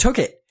took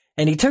it.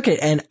 And he took it.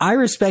 And I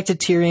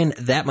respected Tyrion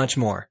that much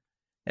more.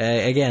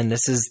 Again,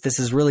 this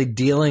is really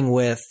dealing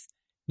with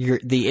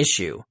the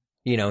issue,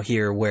 you know,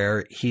 here,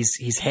 where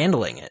he's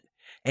handling it.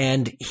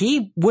 And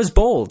he was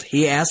bold.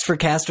 He asked for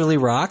Casterly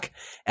Rock.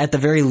 At the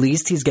very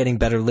least, he's getting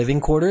better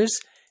living quarters.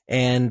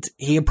 And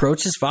he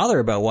approached his father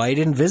about why he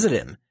didn't visit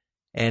him.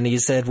 And he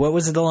said, what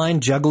was the line?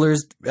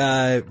 Jugglers.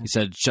 He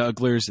said,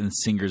 jugglers and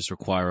singers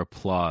require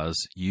applause.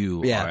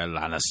 You are a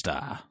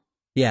Lannister.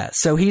 Yeah,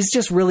 so he's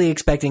just really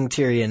expecting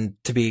Tyrion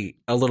to be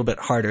a little bit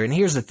harder. And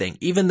here's the thing.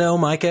 Even though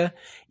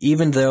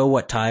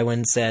what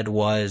Tywin said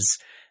was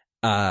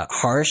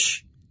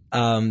harsh,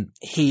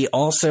 he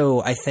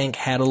also, I think,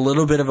 had a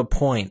little bit of a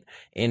point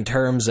in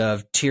terms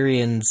of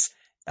Tyrion's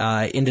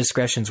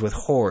indiscretions with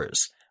whores,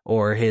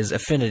 or his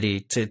affinity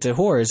to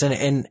whores.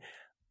 And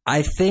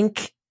I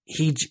think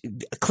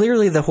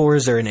clearly the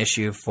whores are an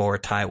issue for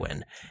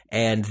Tywin.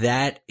 And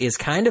that is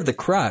kind of the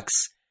crux.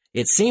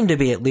 It seemed to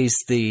be at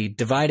least the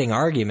dividing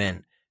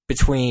argument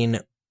between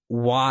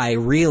why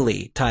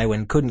really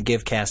Tywin couldn't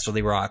give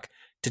Casterly Rock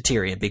to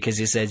Tyrion, because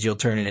he says you'll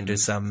turn it into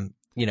some,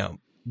 you know,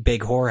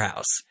 big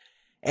whorehouse.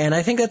 And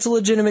I think that's a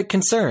legitimate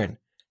concern,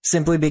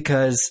 simply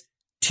because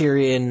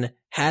Tyrion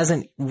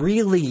hasn't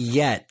really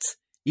yet,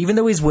 even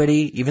though he's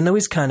witty, even though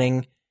he's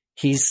cunning,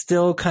 he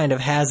still kind of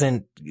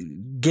hasn't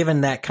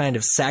given that kind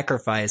of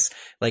sacrificed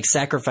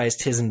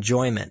his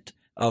enjoyment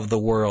of the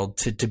world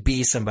to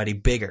be somebody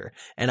bigger.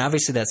 And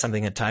obviously that's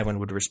something that Tywin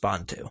would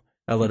respond to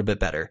a little bit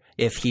better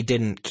if he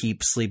didn't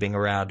keep sleeping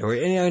around. Or,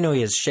 I know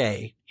he has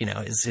Shay, you know,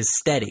 is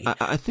steady.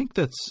 I think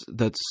that's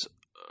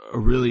a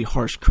really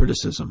harsh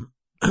criticism,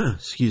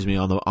 excuse me,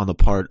 on the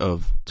part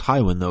of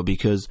Tywin, though,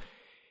 because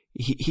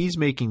he's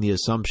making the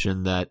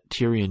assumption that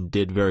Tyrion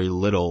did very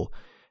little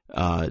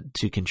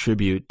to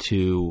contribute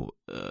to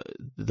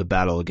the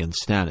battle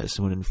against Stannis,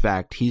 when in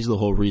fact he's the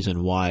whole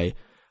reason why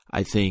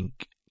I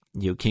think,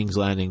 you know, King's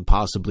Landing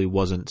possibly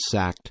wasn't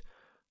sacked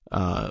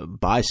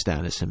by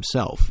Stannis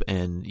himself,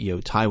 and, you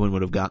know, Tywin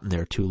would have gotten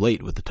there too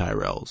late with the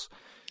Tyrells.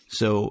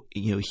 So,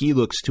 you know, he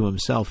looks to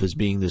himself as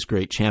being this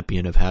great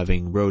champion of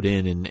having rode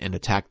in and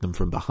attacked them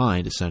from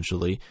behind,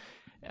 essentially.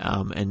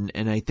 And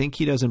I think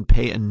he doesn't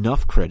pay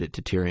enough credit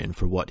to Tyrion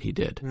for what he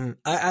did.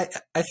 I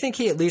think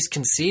he at least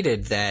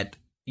conceded that,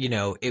 you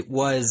know, it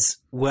was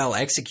well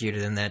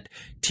executed, and that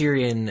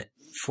Tyrion,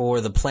 for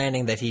the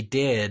planning that he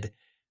did,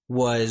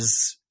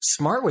 was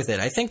smart with it.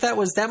 I think that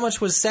much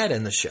was said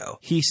in the show.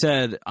 He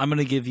said, I'm going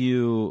to give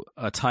you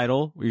a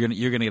title. You're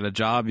going to get a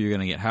job. You're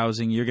going to get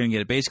housing. You're going to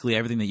get basically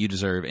everything that you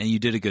deserve. And you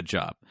did a good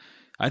job.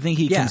 I think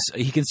he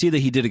can see that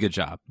he did a good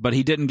job, but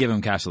he didn't give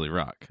him Casterly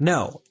Rock.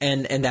 No.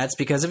 And that's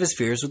because of his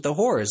fears with the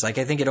whores. Like,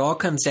 I think it all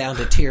comes down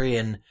to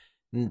Tyrion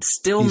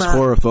still he's not.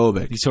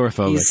 Horophobic. He's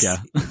horophobic. Yeah.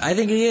 I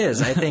think he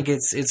is. I think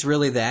it's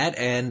really that.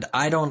 And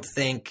I don't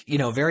think, you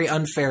know, very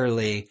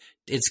unfairly,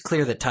 it's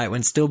clear that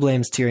Tywin still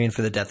blames Tyrion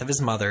for the death of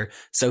his mother,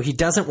 so he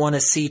doesn't want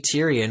to see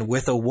Tyrion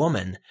with a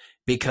woman,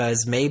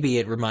 because maybe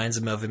it reminds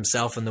him of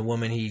himself and the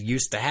woman he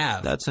used to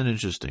have. That's an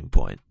interesting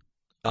point.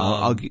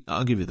 I'll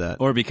give you that.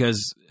 Or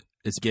because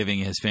it's giving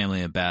his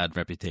family a bad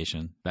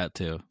reputation. That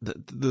too.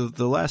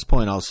 The last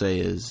point I'll say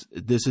is,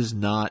 this is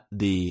not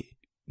the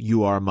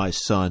 "you are my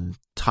son"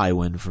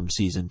 Tywin from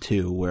season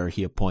 2, where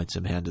he appoints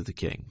him Hand of the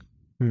King.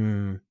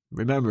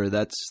 Remember,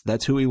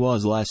 that's who he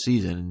was last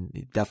season.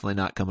 He's definitely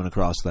not coming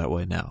across that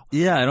way now.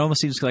 Yeah, it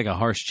almost seems like a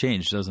harsh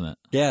change, doesn't it?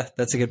 Yeah,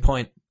 that's a good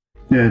point.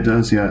 Yeah, it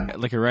does. Yeah,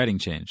 like a writing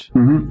change.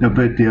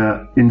 But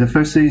yeah, in the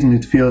first season,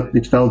 it felt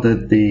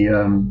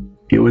that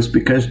it was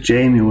because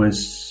Jaime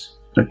was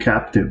a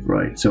captive,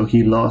 right? So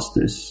he lost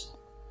his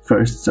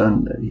first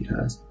son that he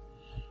has,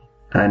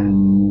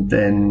 and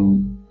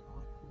then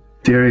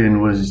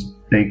Tyrion was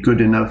a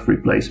good enough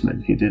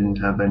replacement. He didn't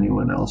have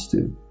anyone else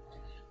to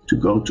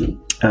go to.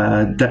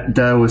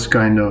 That was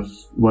kind of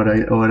what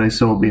I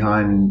saw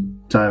behind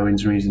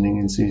Tywin's reasoning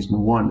in season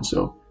 1.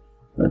 So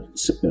at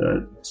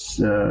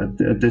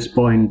this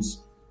point,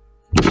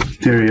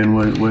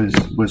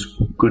 Tyrion was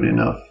good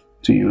enough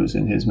to use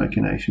in his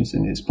machinations,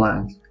 in his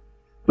plans.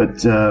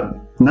 But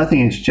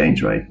nothing has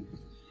changed, right?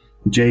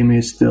 Jaime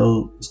is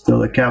still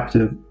a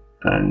captive,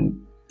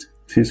 and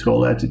his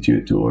whole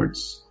attitude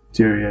towards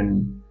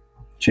Tyrion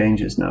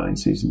changes now in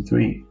season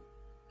 3.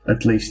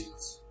 at least,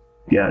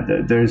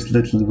 there's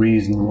little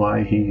reason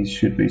why he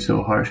should be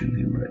so harsh on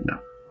him right now.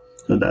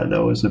 So that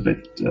was a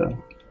bit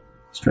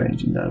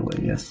strange in that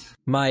way, yes.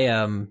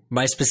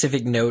 My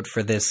specific note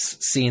for this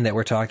scene that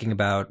we're talking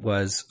about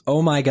was,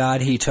 oh my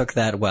god, he took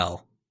that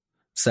well.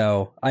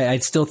 So I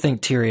still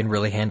think Tyrion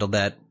really handled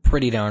that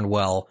pretty darn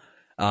well,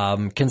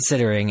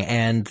 considering,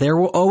 and there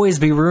will always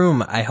be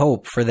room, I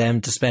hope, for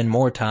them to spend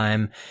more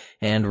time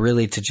and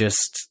really to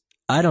just,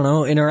 I don't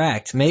know,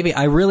 interact. Maybe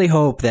I really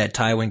hope that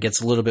Tywin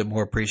gets a little bit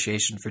more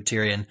appreciation for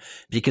Tyrion,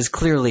 because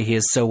clearly he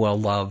is so well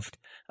loved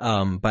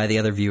by the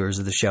other viewers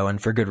of the show,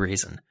 and for good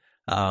reason.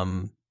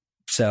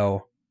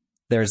 So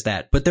there's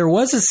that. But there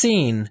was a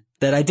scene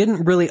that I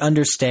didn't really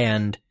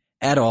understand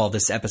at all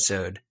this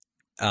episode,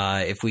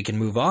 if we can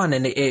move on,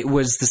 and it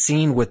was the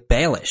scene with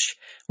Baelish,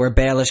 where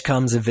Baelish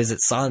comes and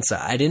visits Sansa.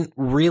 I didn't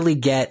really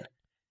get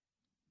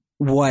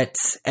what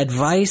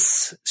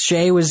advice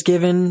Shay was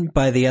given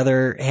by the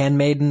other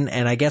handmaiden,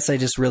 and I guess I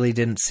just really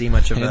didn't see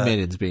much of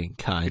Handmaiden's being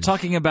kind. You're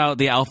talking about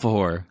the alpha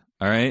whore,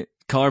 all right?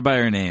 Call her by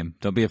her name.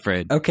 Don't be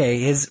afraid.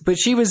 Okay, but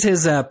she was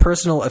his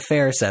personal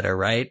affair setter,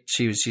 right?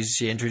 She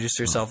introduced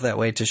herself that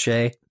way to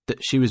Shay.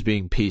 She was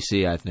being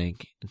PC, I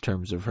think, in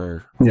terms of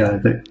her. Yeah,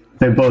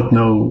 they both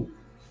know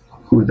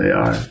who they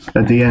are.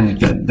 At the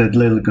end, that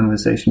little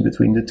conversation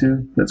between the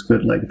two, that's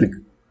good. Like,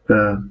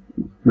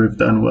 we've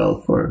done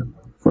well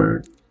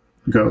for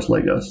girls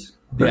like us.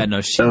 Right? Yeah,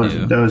 no, she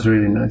knew. That was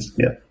really nice.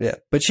 Yeah.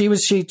 But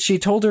she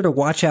told her to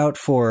watch out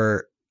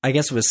for, I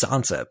guess it was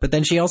Sansa, but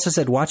then she also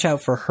said watch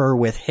out for her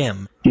with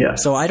him. Yeah.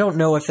 So I don't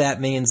know if that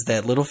means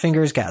that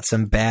Littlefinger's got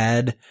some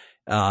bad,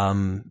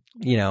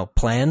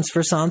 plans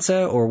for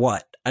Sansa or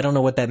what. I don't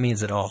know what that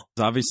means at all.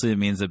 Obviously, it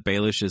means that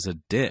Baelish is a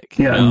dick.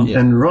 Yeah,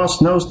 and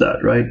Ross knows that,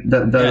 right?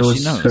 That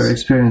was her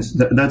experience.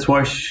 That's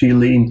why she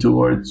leaned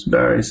towards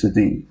Varys at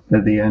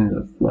the end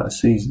of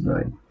last season,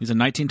 right? He's a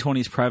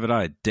 1920s private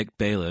eye, Dick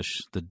Baelish,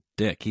 the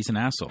dick. He's an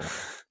asshole.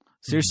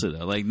 Seriously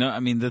though, like, no, I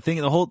mean,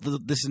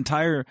 this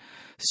entire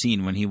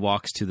scene when he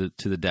walks to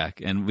the deck,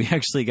 and we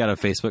actually got a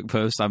Facebook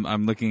post.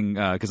 I'm looking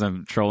because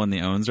I'm trolling the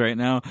owns right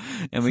now,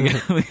 and we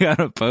got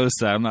a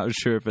post. I'm not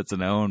sure if it's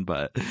an own,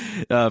 but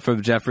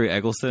from Jeffrey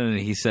Eggleston, and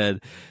he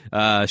said,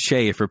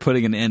 "Shay, for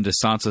putting an end to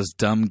Sansa's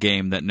dumb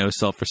game that no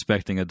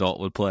self-respecting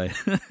adult would play."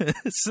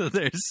 So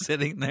they're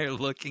sitting there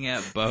looking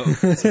at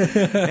boats,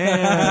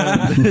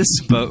 and this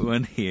boat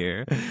one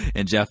here,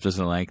 and Jeff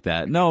doesn't like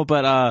that. No,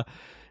 but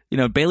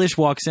Baelish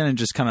walks in and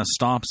just kind of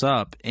stomps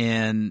up,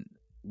 and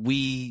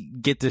we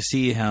get to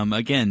see him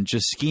again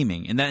just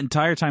scheming. And that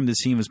entire time the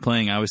scene was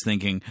playing, I was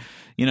thinking,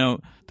 there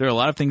are a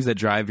lot of things that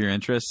drive your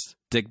interest,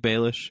 Dick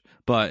Baelish,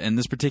 but in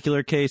this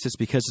particular case, it's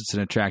because it's an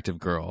attractive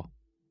girl,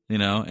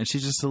 and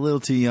she's just a little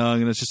too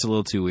young, and it's just a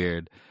little too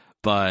weird.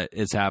 But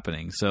it's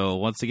happening. So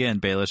once again,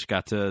 Baelish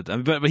got to,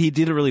 but he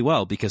did it really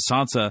well, because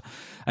Sansa,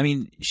 I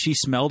mean, she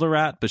smelled a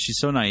rat, but she's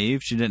so naive,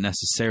 she didn't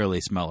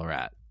necessarily smell a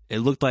rat. It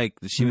looked like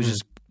she was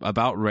just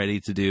about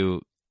ready to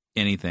do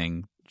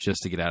anything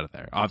just to get out of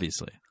there,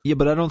 obviously. Yeah,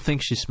 but I don't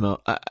think she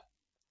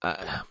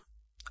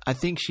I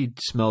think she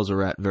smells a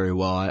rat very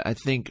well. I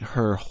think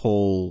her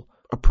whole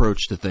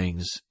approach to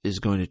things is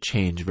going to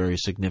change very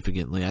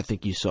significantly. I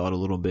think you saw it a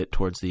little bit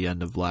towards the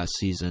end of last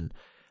season.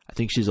 I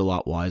think she's a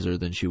lot wiser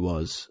than she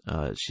was.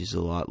 She's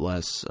a lot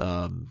less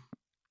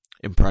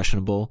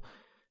impressionable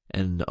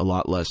and a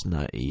lot less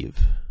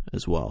naive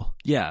as well.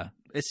 Yeah.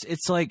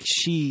 It's like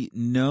she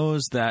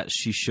knows that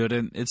she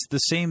shouldn't. It's the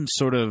same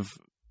sort of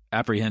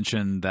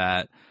apprehension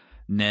that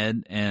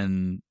Ned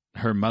and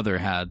her mother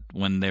had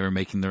when they were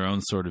making their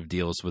own sort of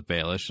deals with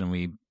Baelish, and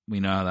we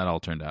know how that all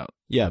turned out.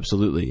 Yeah,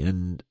 absolutely.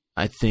 And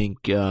I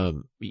think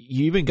you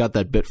even got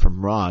that bit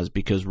from Roz,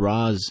 because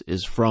Roz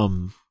is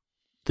from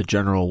the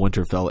general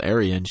Winterfell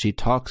area, and she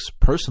talks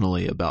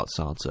personally about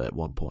Sansa at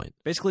one point.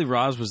 Basically,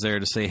 Roz was there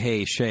to say,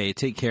 "Hey, Shay,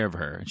 take care of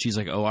her." And she's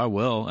like, "Oh, I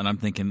will." And I'm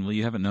thinking, well,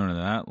 you haven't known her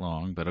that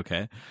long, but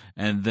okay.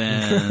 And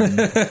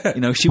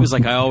then, she was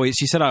like,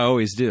 she said, "I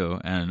always do."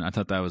 And I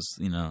thought that was,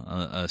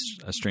 a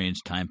strange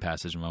time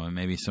passage moment.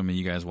 Maybe some of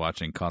you guys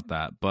watching caught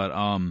that, but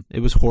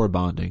it was whore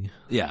bonding.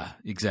 Yeah,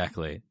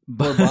 exactly.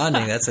 Whore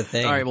bonding, that's a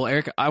thing. All right, well,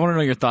 Eric, I want to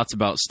know your thoughts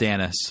about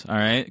Stannis. All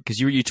right, because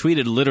you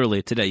tweeted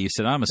literally today. You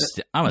said, "I'm a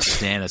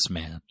Stannis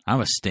man.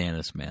 I'm a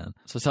Stannis man."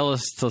 So tell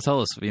us,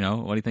 what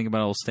do you think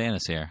about old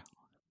Stannis here?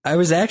 I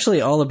was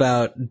actually all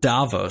about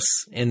Davos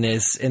in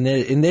this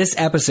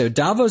episode.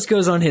 Davos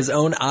goes on his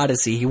own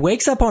odyssey. He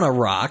wakes up on a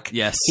rock.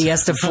 Yes. He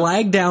has to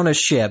flag down a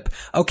ship.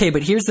 Okay,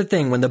 but here's the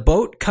thing. When the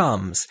boat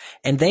comes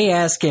and they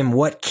ask him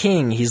what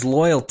king he's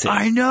loyal to.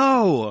 I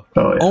know.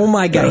 Oh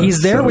my God.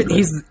 He's there with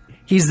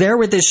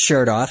his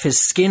shirt off.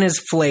 His skin is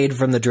flayed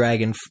from the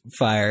dragon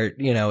fire.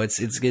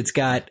 It's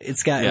got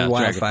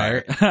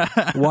wildfire.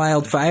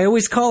 Wildfire. I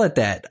always call it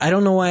that. I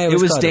don't know why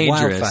it was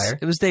dangerous. Wildfire.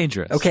 It was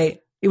dangerous.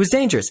 Okay. It was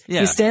dangerous. Yeah.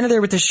 He's standing there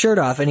with his shirt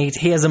off, and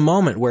he has a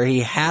moment where he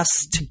has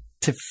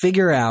to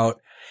figure out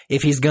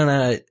if he's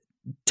gonna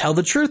tell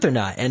the truth or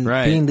not. And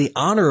being the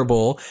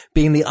honorable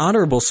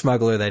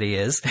smuggler that he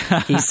is,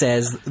 he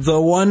says,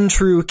 "The one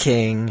true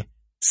king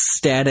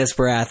Stannis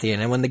Baratheon.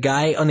 And when the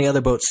guy on the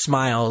other boat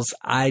smiles,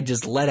 I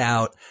just let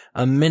out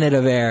a minute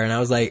of air, and I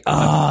was like,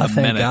 oh,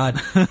 thank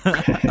God.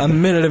 A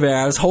minute of air.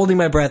 I was holding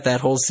my breath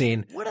that whole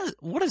scene.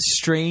 What a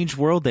strange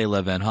world they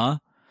live in, huh?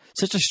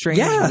 Such a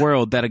strange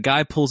world that a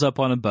guy pulls up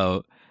on a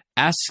boat,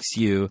 asks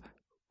you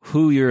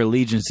who your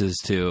allegiance is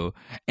to,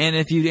 and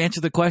if you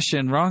answer the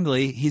question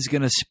wrongly, he's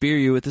going to spear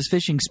you with his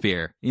fishing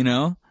spear, you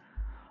know?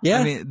 Yeah.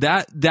 I mean,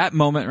 that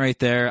moment right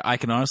there, I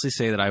can honestly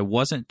say that I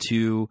wasn't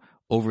too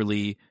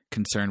overly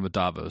concerned with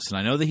Davos, and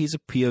I know that he's a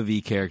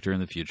POV character in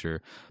the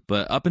future,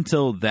 but up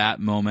until that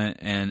moment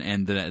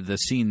and the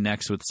scene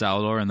next with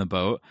Salladhor in the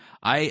boat,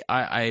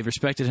 I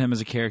respected him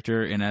as a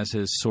character and as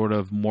his sort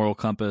of moral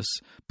compass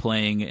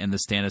playing in the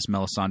Stannis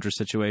Melisandre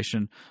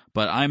situation.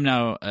 But I'm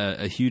now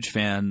a huge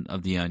fan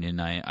of the Onion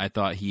Knight. I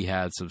thought he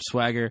had some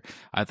swagger.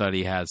 I thought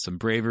he had some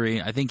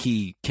bravery. I think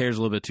he cares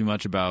a little bit too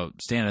much about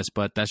Stannis,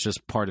 but that's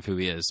just part of who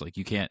he is. Like,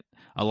 you can't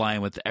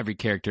align with every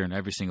character in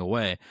every single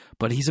way,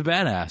 but he's a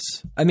badass.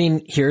 I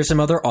mean, here are some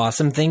other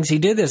awesome things he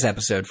did this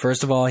episode.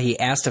 First of all, he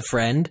asked a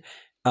friend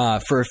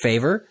for a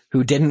favor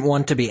who didn't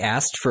want to be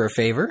asked for a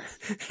favor.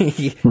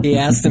 He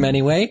asked him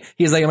anyway.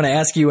 He's like, I'm going to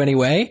ask you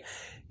anyway.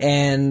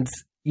 And,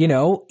 you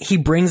know, he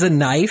brings a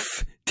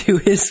knife to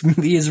his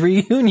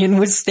reunion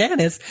with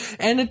Stannis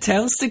and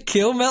attempts to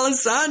kill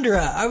Melisandre.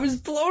 I was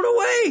blown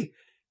away.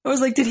 I was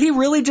like, did he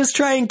really just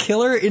try and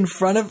kill her in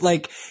front of,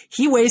 like,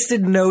 he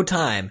wasted no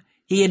time.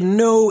 He had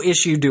no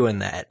issue doing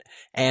that.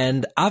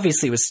 And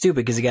obviously it was stupid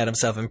because he got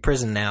himself in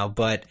prison now,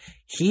 but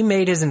he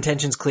made his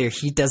intentions clear.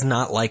 He does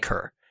not like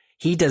her.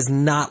 He does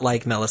not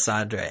like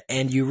Melisandre.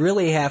 And you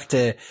really have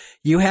to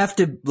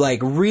like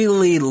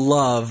really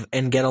love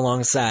and get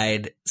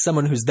alongside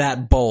someone who's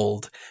that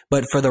bold,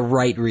 but for the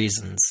right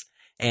reasons.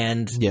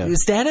 And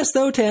Stannis,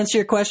 though, to answer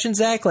your question,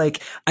 Zach,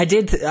 like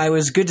I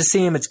was good to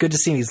see him. It's good to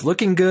see him. He's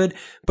looking good,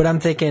 but I'm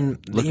thinking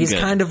he's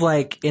kind of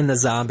like in the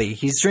zombie.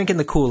 He's drinking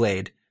the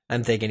Kool-Aid.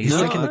 I'm thinking he's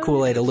drinking the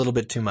Kool-Aid a little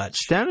bit too much.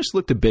 Stannis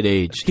looked a bit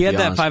aged. He had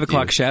that 5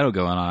 o'clock shadow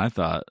going on, I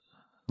thought.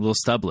 A little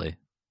stubbly.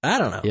 I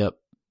don't know. Yep.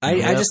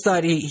 I just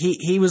thought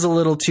he was a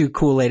little too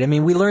Kool-Aid. I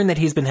mean, we learned that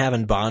he's been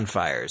having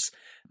bonfires,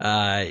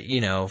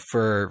 you know,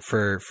 for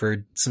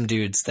some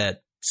dudes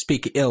that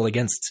speak ill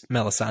against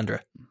Melisandre.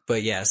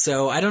 But yeah,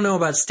 so I don't know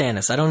about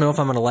Stannis. I don't know if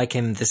I'm going to like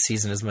him this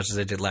season as much as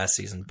I did last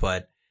season.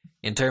 But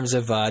in terms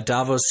of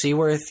Davos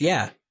Seaworth,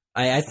 yeah.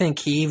 I think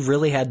he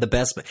really had the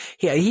best.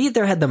 He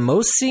either had the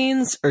most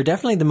scenes or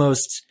definitely the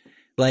most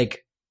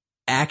like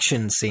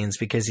action scenes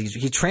because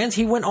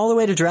he went all the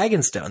way to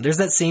Dragonstone. There's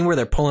that scene where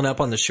they're pulling up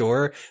on the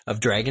shore of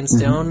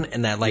Dragonstone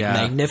and that like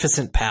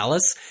magnificent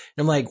palace.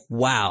 And I'm like,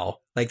 wow,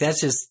 like that's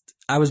just.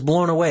 I was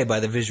blown away by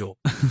the visual.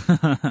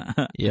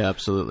 Yeah,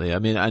 absolutely. I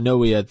mean, I know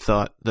we had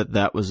thought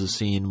that was a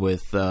scene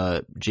with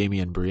Jaime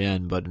and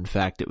Brienne, but in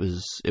fact, it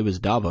was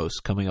Davos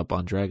coming up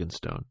on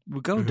Dragonstone.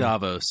 Well, go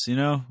Davos. You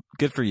know,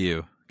 good for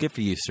you. Good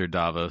for you, Sir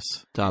Davos.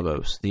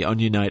 Davos, the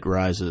Onion Knight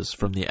rises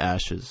from the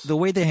ashes. The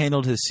way they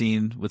handled his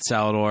scene with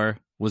Salladhor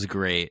was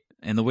great.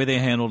 And the way they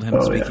handled him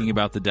speaking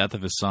about the death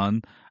of his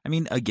son. I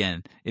mean,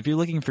 again, if you're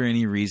looking for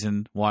any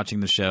reason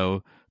watching the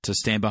show to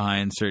stand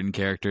behind certain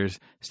characters,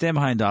 stand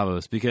behind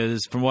Davos.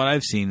 Because from what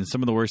I've seen,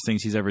 some of the worst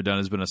things he's ever done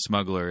has been a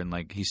smuggler and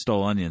like he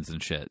stole onions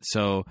and shit.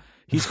 So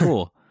he's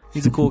cool.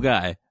 He's a cool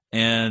guy.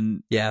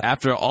 And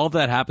after all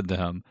that happened to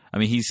him, I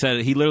mean, he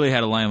said he literally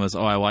had a line was,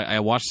 I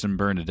watched him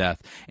burn to death.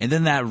 And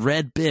then that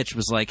red bitch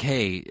was like,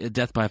 hey,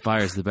 death by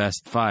fire is the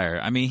best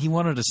fire. I mean, he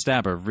wanted to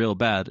stab her real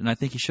bad, and I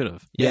think he should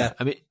have. Yeah.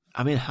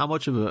 I mean,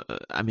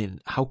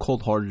 how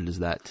cold-hearted is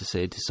that to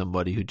say to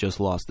somebody who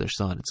just lost their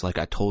son? It's like,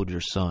 I told your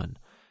son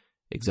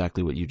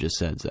exactly what you just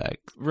said, Zach.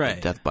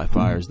 Right. Death by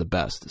fire is the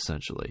best,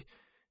 essentially.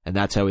 And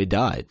that's how he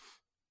died.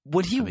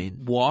 When he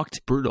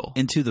walked brutal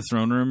into the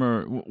throne room,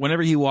 or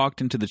whenever he walked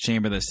into the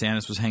chamber that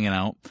Stannis was hanging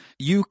out,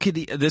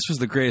 this was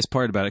the greatest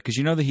part about it, because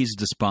you know that he's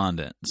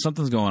despondent.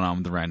 Something's going on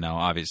with her right now,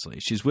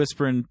 obviously. She's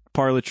whispering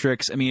parlor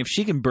tricks. I mean, if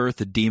she can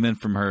birth a demon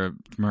from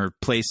her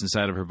place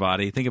inside of her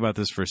body, think about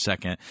this for a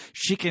second.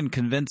 She can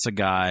convince a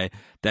guy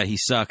that he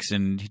sucks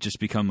and he just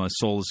become a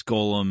soulless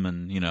golem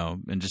and, you know,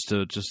 and just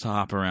to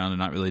hop around and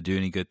not really do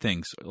any good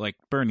things, like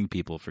burning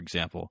people, for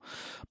example.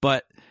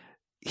 But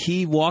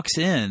he walks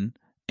in,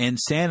 and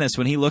Stannis,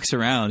 when he looks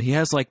around, he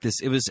has like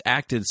this, it was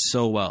acted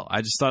so well.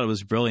 I just thought it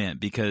was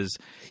brilliant because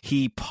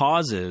he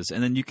pauses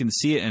and then you can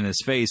see it in his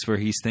face where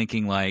he's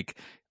thinking like,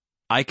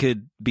 I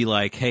could be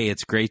like, hey,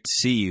 it's great to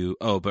see you.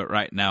 Oh, but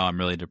right now I'm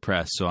really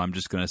depressed, so I'm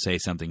just going to say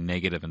something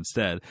negative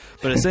instead.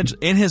 But essentially,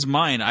 in his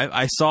mind,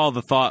 I saw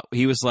the thought.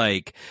 He was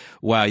like,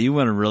 wow, you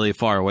went a really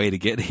far way to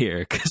get here.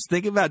 Because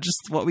think about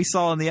just what we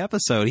saw in the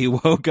episode. He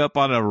woke up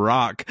on a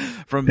rock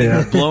from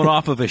being blown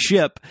off of a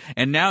ship,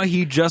 and now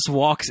he just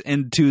walks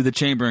into the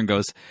chamber and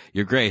goes,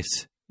 Your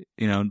Grace,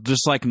 you know,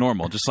 just like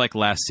normal, just like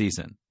last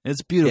season.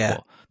 It's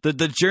beautiful. Yeah.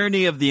 The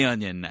journey of the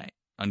Onion Knight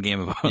on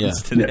Game of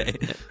Thrones today.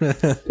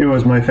 It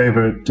was my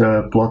favorite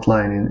plot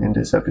line in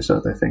this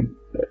episode, I think.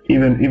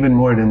 Even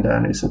more than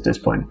Daenerys at this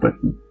point. But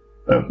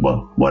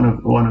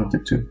one of the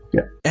two.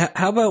 Yeah.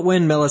 How about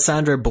when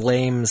Melisandre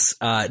blames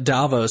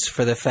Davos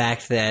for the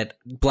fact that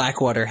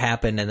Blackwater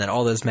happened and that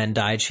all those men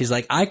died? She's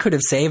like, I could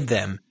have saved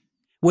them,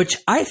 which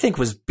I think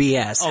was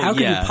BS. Oh, How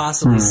could you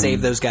possibly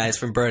save those guys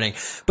from burning?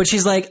 But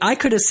she's like, I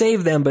could have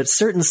saved them, but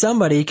certain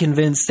somebody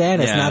convinced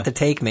Stannis not to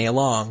take me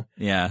along.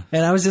 Yeah.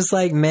 And I was just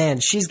like, man,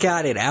 she's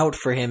got it out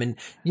for him. And,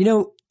 you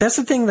know, that's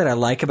the thing that I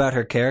like about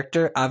her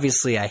character.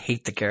 Obviously, I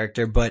hate the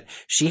character, but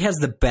she has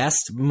the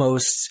best,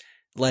 most,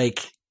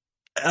 like,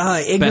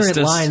 ignorant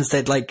Bestest. lines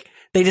that, like,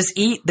 they just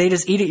eat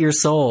at your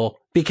soul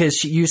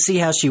because you see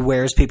how she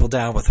wears people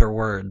down with her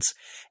words.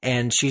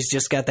 And she's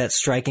just got that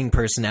striking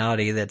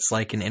personality that's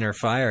like an inner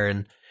fire.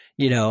 And,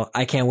 you know,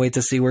 I can't wait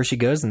to see where she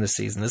goes in this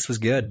season. This was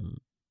good.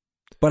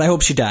 But I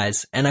hope she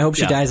dies. And I hope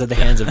she dies at the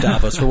hands of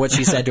Davos for what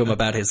she said to him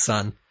about his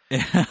son.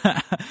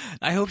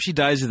 I hope she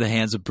dies at the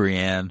hands of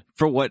Brienne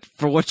for what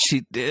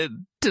she did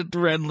to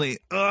Renly.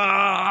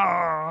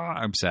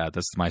 I'm sad.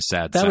 That's my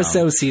sad That sound. was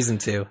so season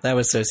 2.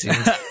 I'm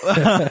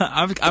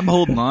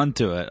holding on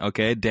to it.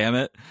 Okay, damn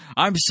it.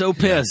 I'm so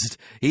pissed.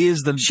 He is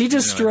the. She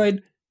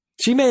destroyed.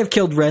 She may have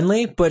killed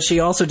Renly, but she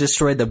also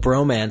destroyed the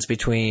bromance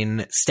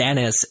between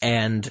Stannis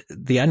and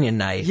the Onion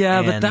Knight.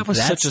 Yeah, but that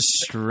was such a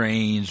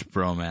strange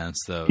bromance,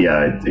 though.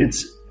 Yeah,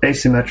 it's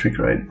asymmetric,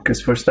 right?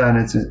 Because for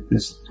Stannis,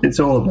 it's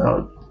all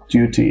about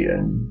duty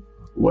and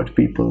what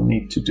people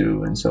need to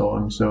do and so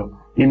on. So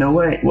in a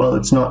way, well,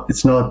 it's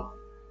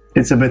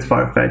a bit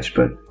far-fetched,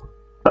 but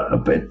a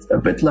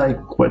bit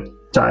like what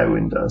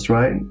Tywin does,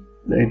 right?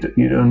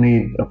 You don't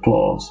need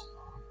applause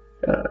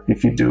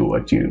if you do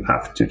what you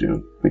have to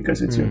do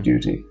because it's your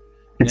duty.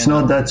 It's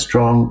not that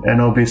strong, and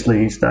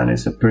obviously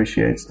Stannis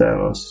appreciates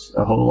Davos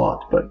a whole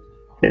lot, but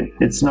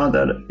it's not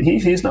that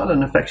he's not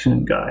an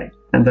affectionate guy.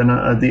 And then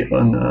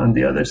on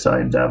the other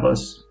side,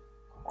 Davos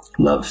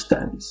loves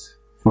Stannis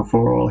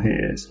for all he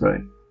is,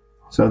 right?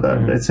 So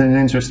that it's an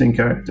interesting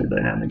character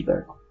dynamic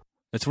there.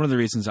 It's one of the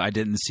reasons I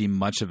didn't see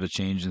much of a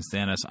change in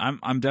Stannis.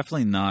 I'm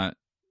definitely not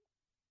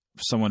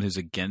someone who's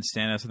against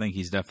Stannis. I think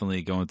he's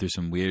definitely going through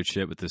some weird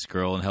shit with this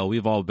girl, and hell,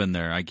 we've all been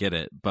there. I get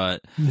it,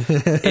 but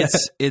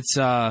it's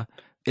a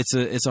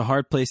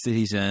hard place that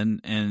he's in.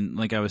 And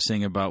like I was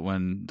saying about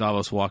when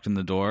Davos walked in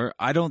the door,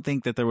 I don't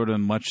think that there would have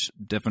been much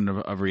different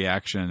of a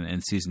reaction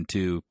in season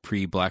 2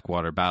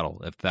 pre-Blackwater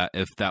battle if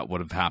that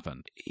would have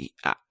happened.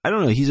 I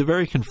don't know. He's a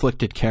very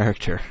conflicted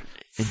character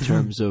in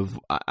terms of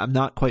I'm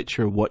not quite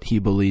sure what he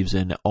believes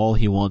in. All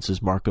he wants,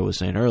 as Marco was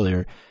saying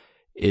earlier,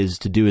 is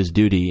to do his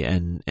duty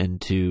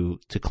and to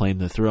claim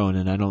the throne.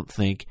 And I don't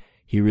think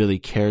he really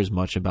cares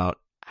much about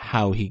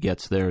how he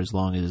gets there as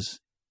long as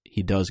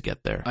he does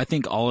get there. I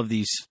think all of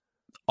these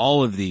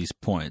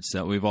points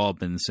that we've all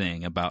been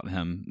saying about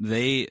him,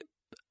 they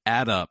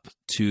add up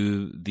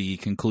to the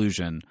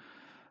conclusion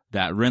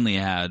that Renly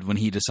had when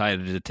he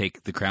decided to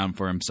take the crown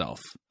for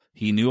himself.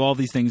 He knew all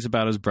these things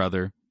about his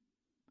brother,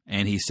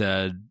 and he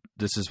said,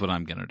 this is what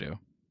I'm going to do.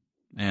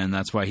 And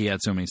that's why he had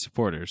so many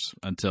supporters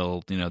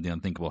until, the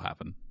unthinkable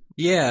happened.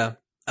 Yeah.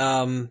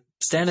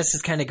 Stannis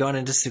has kind of gone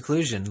into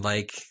seclusion.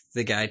 Like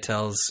the guy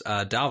tells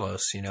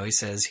Davos, he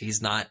says he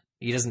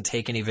doesn't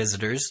take any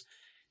visitors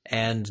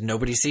and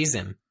nobody sees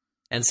him.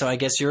 And so I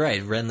guess you're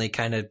right. Renly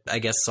kind of,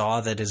 saw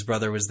that his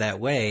brother was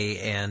that way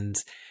and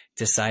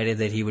decided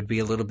that he would be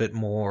a little bit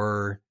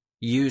more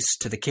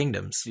used to the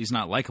kingdoms. He's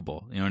not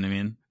likable. You know what I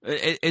mean?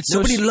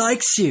 Nobody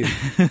likes you.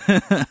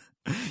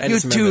 You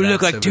two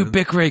look like two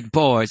big rig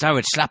boys. I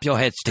would slap your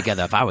heads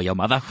together if I were your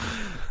mother.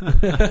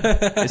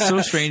 It's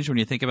so strange when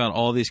you think about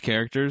all these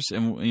characters,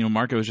 and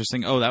Marco was just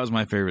saying, "Oh, that was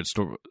my favorite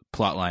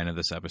plot line of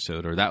this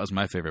episode," or "That was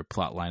my favorite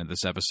plot line of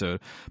this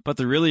episode." But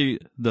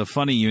the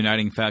funny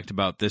uniting fact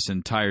about this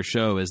entire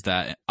show is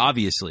that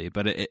obviously,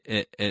 but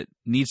it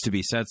needs to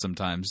be said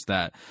sometimes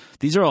that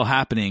these are all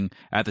happening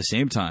at the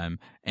same time,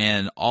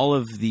 and all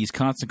of these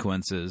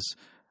consequences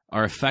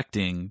are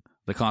affecting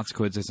the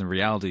consequences and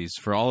realities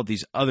for all of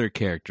these other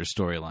character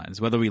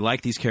storylines. Whether we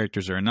like these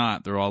characters or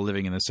not, they're all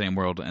living in the same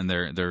world, and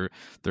they're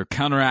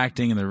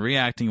counteracting and they're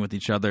reacting with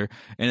each other.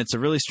 And it's a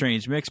really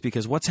strange mix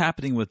because what's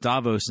happening with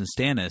Davos and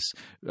Stannis,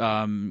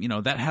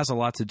 that has a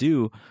lot to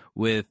do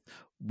with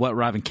what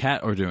Robb and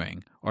Cat are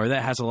doing, or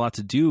that has a lot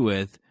to do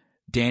with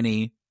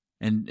Dany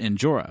and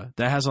Jorah.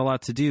 That has a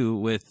lot to do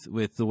with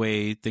the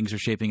way things are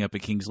shaping up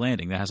at King's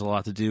Landing. That has a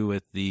lot to do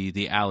with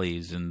the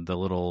alleys and the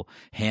little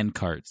hand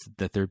carts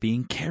that they're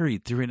being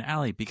carried through an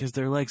alley because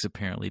their legs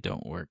apparently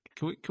don't work.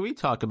 Can we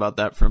talk about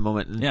that for a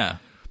moment? Yeah.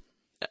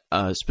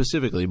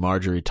 Specifically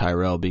Marjorie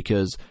Tyrell,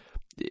 because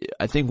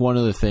I think one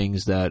of the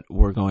things that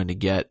we're going to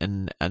get,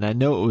 and I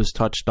know it was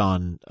touched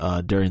on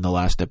during the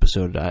last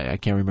episode, I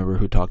can't remember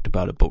who talked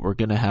about it, but we're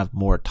going to have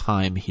more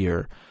time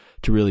here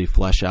to really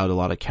flesh out a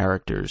lot of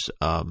characters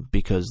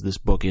because this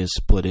book is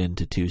split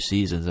into 2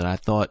 seasons, and I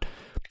thought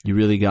you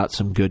really got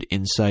some good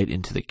insight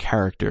into the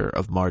character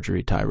of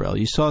Marjorie Tyrell.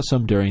 You saw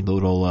some during the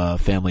little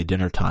family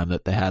dinner time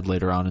that they had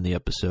later on in the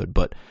episode,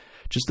 but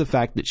just the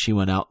fact that she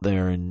went out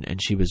there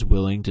and she was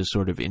willing to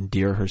sort of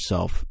endear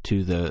herself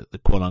to the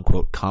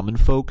quote-unquote common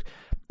folk,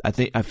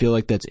 I feel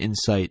like that's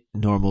insight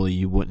normally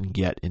you wouldn't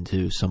get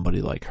into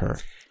somebody like her.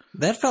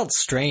 That felt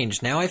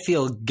strange. Now I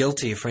feel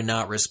guilty for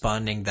not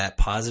responding that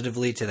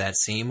positively to that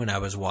scene when I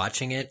was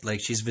watching it. Like,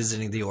 she's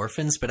visiting the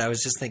orphans, but I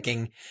was just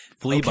thinking,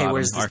 Flea okay, Bottom,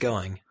 where's this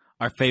going?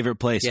 Our favorite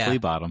place, Yeah. Flea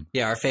Bottom.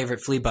 Yeah, our favorite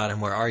Flea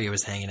Bottom, where Arya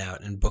was hanging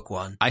out in book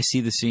 1. I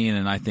see the scene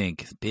and I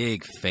think,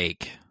 big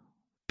fake.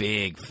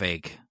 Big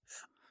fake.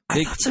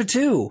 I thought so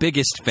too.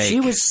 Biggest fake. She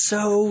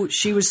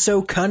was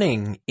so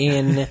cunning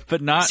in but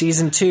not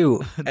season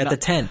 2 at the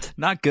tent.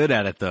 Not good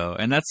at it though,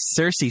 and that's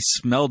Cersei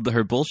smelled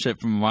her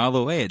bullshit from a mile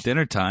away at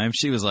dinner time.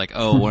 She was like,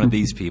 "Oh, one of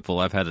these people.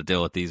 I've had to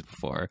deal with these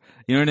before."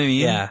 You know what I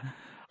mean? Yeah.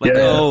 Like,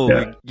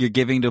 Yeah. you're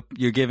giving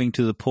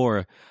to the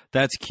poor.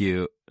 That's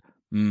cute.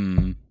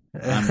 I'm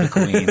the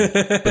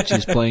queen. But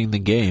she's playing the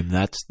game.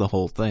 That's the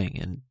whole thing,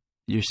 and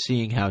you're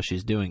seeing how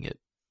she's doing it.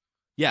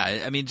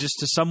 Yeah, I mean, just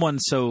to someone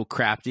so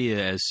crafty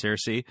as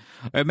Cersei,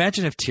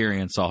 imagine if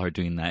Tyrion saw her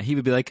doing that. He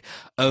would be like,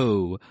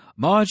 "Oh,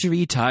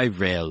 Marjorie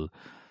Tyrell.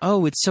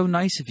 Oh, it's so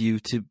nice of you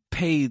to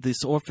pay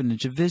this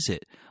orphanage a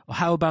visit.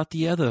 How about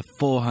the other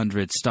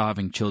 400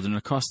 starving children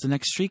across the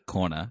next street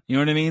corner?" You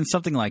know what I mean?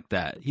 Something like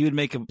that. He would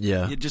make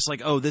just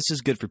like, "Oh, this is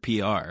good for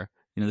PR.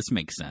 You know, this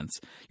makes sense.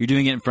 You're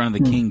doing it in front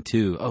of the king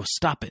too. Oh,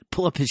 stop it.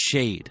 Pull up his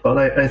shade." Well,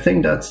 I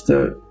think that's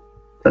the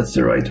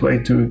right way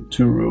to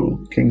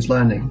rule King's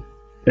Landing.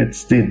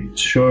 It's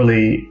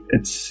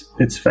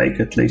fake,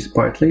 at least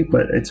partly,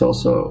 but it's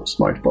also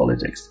smart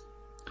politics.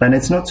 And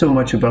it's not so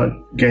much about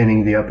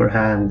gaining the upper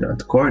hand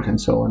at court and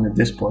so on at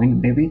this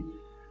point, maybe.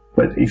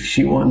 But if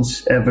she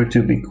wants ever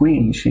to be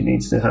queen, she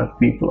needs to have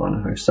people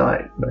on her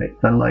side, right?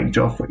 Unlike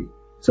Joffrey.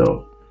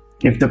 So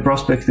if the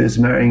prospect is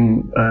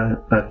marrying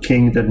a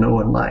king that no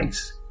one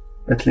likes,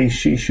 at least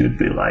she should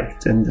be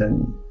liked. And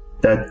then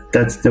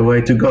that's the way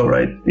to go,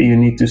 right? You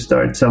need to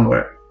start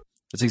somewhere.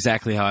 That's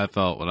exactly how I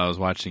felt when I was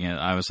watching it.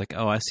 I was like,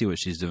 "Oh, I see what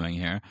she's doing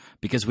here,"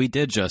 because we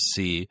did just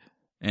see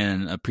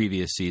in a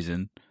previous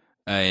season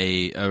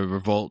a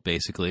revolt,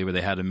 basically, where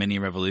they had a mini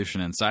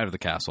revolution inside of the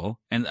castle,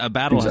 and a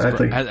battle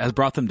has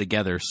brought them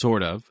together,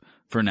 sort of,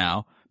 for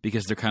now,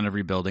 because they're kind of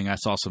rebuilding. I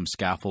saw some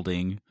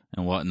scaffolding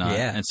and whatnot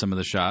in some of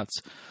the shots,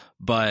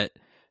 but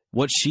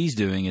what she's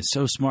doing is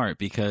so smart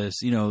because,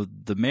 you know,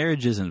 the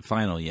marriage isn't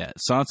final yet.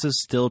 Sansa's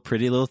still a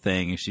pretty little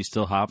thing, and she's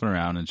still hopping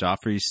around, and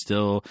Joffrey's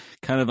still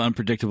kind of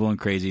unpredictable and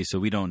crazy, so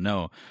we don't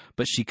know.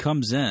 But she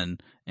comes in,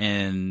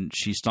 and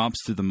she stomps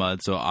through the mud,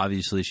 so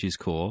obviously she's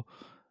cool,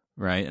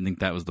 right? I think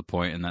that was the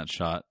point in that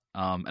shot.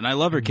 And I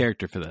love her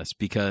character for this,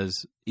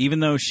 because even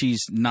though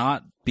she's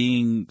not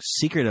being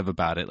secretive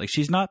about it, like,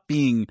 she's not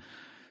being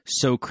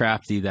so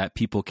crafty that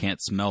people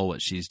can't smell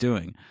what she's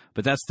doing.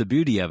 But that's the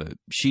beauty of it.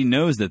 She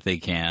knows that they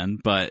can,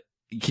 but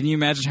can you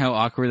imagine how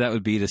awkward that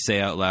would be to say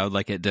out loud,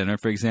 like at dinner,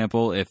 for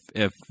example, if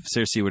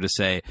Cersei were to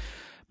say,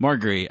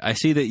 "Margaery, I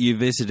see that you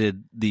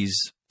visited these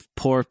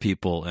poor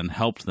people and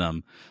helped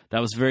them.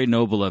 That was very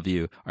noble of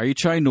you. Are you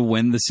trying to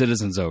win the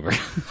citizens over?"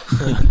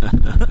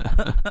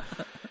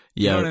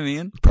 You know what I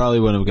mean? Probably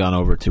wouldn't have gone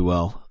over too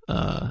well.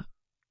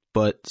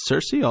 But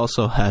Cersei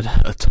also had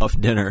a tough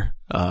dinner,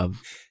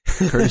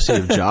 courtesy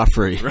of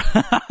Joffrey.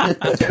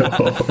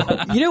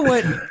 You know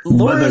what?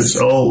 Mother's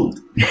old.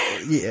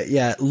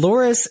 Yeah,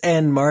 Loras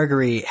and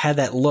Margaery had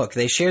that look.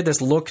 They shared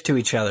this look to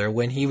each other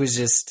when he was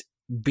just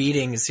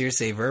beating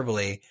Cersei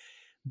verbally.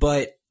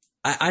 But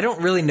I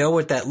don't really know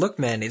what that look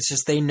meant. It's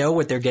just they know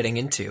what they're getting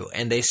into,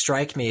 and they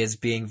strike me as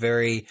being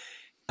very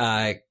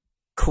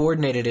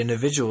coordinated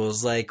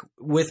individuals. Like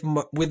with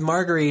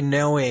Margaery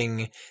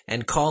knowing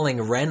and calling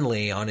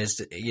Renly on his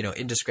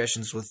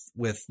indiscretions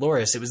with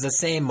Loras, it was the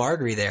same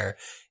Margaery there,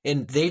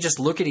 and they just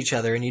look at each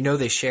other, and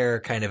they share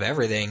kind of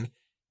everything,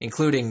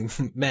 including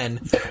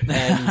men,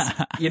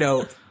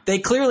 and they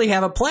clearly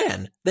have a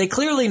plan. They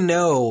clearly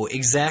know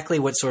exactly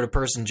what sort of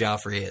person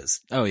Joffrey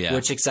is. Oh yeah,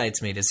 which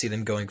excites me to see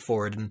them going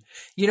forward. And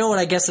you know what?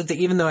 I guess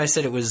even though I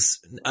said it was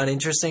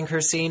uninteresting,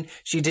 her scene,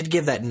 she did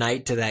give that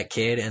knight to that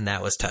kid, and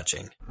that was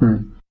touching.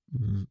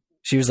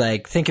 She was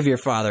like, "Think of your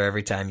father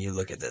every time you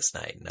look at this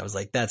knight," and I was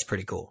like, "That's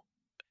pretty cool."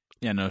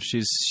 Yeah, no,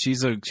 she's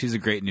a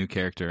great new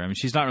character. I mean,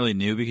 she's not really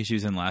new because she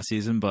was in last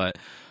season, but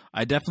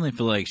I definitely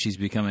feel like she's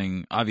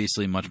becoming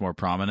obviously much more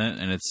prominent,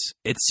 and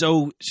it's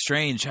so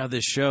strange how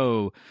this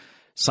show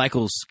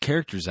cycles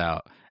characters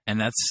out, and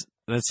that's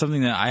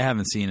something that I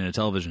haven't seen in a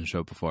television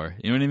show before.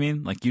 You know what I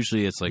mean? Like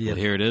usually it's like, well,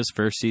 here it is,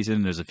 first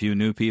season, there's a few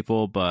new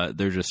people, but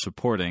they're just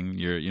supporting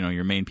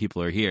your main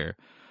people are here,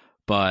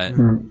 but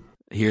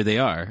here they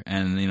are,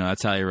 and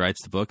that's how he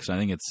writes the books. I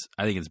think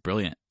it's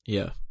brilliant.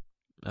 Yeah.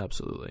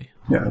 Absolutely.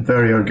 Yeah,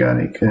 very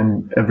organic,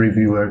 and every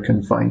viewer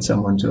can find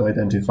someone to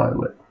identify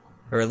with.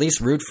 Or at least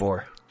root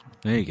for.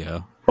 There you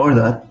go. Or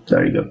that.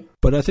 There you go.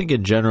 But I think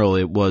in general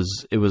it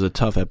was a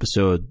tough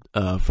episode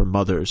for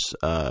mothers.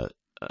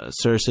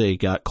 Cersei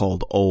got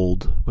called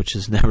old, which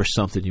is never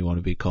something you want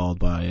to be called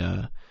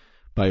by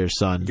your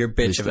son. Your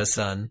bitch of a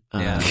son.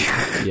 Yeah.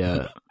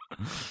 Yeah.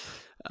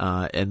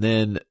 And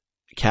then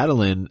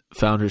Catelyn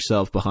found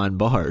herself behind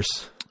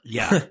bars.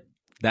 Yeah.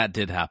 That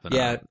did happen.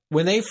 Yeah,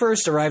 when they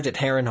first arrived at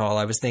Harrenhal,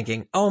 I was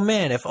thinking, oh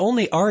man, if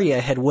only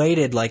Arya had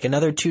waited like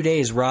another 2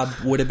 days, Rob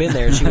would have been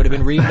there. She would have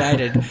been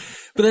reunited.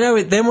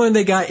 But then when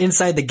they got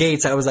inside the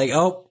gates, I was like,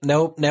 oh,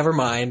 nope, never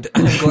mind.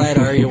 I'm glad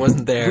Arya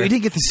wasn't there. We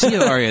didn't get to see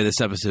Arya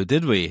this episode,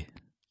 did we?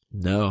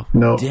 No.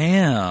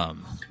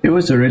 Damn. It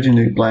was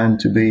originally planned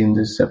to be in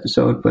this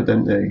episode, but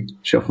then they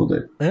shuffled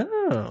it.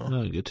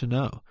 Oh, good to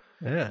know.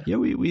 Yeah. Yeah,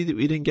 we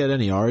didn't get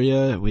any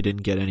Arya. We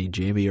didn't get any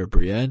Jaime or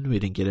Brienne. We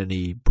didn't get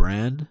any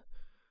Bran.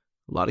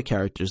 A lot of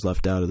characters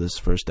left out of this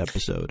first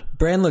episode.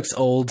 Bran looks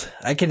old.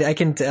 I can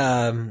from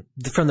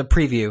the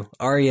preview.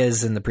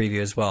 Arya's in the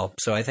preview as well,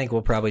 so I think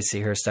we'll probably see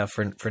her stuff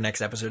for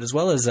next episode, as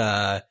well as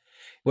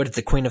what is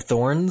the Queen of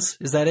Thorns?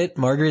 Is that it?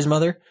 Margaery's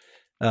mother.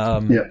 Yeah,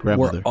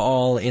 grandmother. We're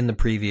all in the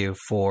preview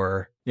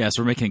for. Yeah,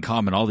 so we're making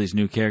comment all these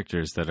new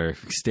characters that are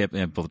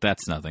but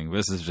that's nothing.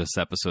 This is just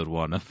episode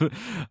 1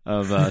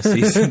 of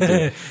season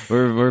 2.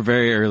 We're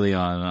very early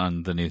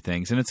on the new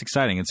things, and it's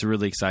exciting. It's a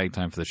really exciting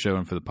time for the show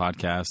and for the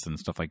podcast and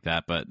stuff like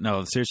that. But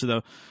no, seriously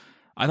though,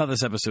 I thought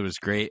this episode was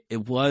great.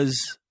 It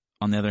was,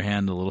 on the other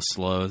hand, a little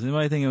slow. Does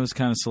anybody think it was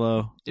kind of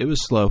slow? It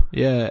was slow.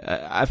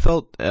 Yeah, I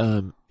felt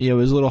it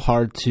was a little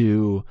hard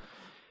to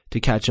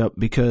catch up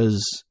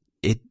because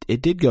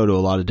it did go to a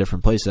lot of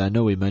different places. I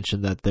know we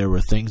mentioned that there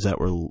were things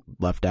that were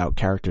left out,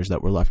 characters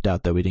that were left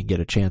out that we didn't get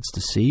a chance to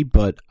see,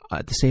 but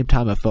at the same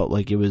time I felt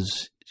like it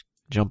was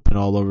jumping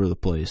all over the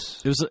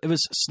place. It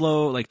was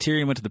slow. Like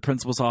Tyrion went to the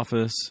principal's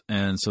office,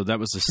 and so that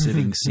was a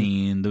sitting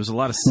scene. There was a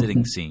lot of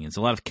sitting scenes,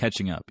 a lot of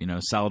catching up.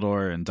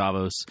 Salvador and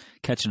Davos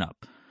catching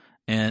up,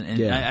 and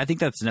yeah. I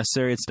think that's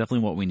necessary. It's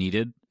definitely what we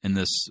needed in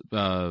this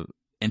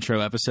intro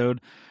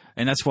episode.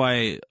 And that's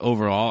why,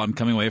 overall, I'm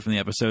coming away from the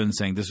episode and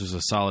saying this was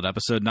a solid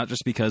episode, not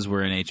just because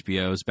we're in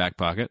HBO's back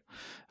pocket.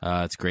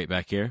 It's great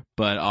back here,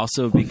 but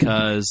also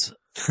because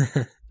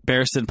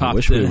Barristan popped in. I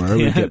wish we were.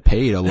 We'd get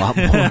paid a lot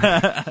more.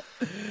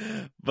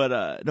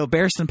 But no,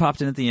 Barristan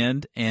popped in at the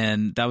end,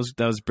 and that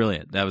was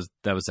brilliant. That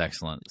was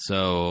excellent.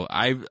 So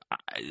I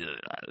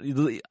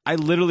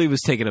literally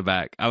was taken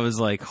aback. I was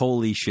like,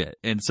 holy shit.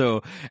 And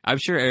so I'm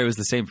sure it was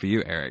the same for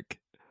you, Eric.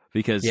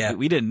 Because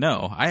we didn't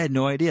know. I had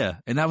no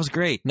idea. And that was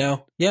great.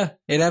 No. Yeah,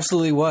 it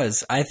absolutely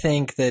was. I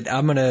think that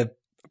I'm going to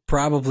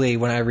probably,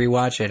 when I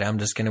rewatch it, I'm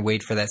just going to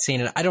wait for that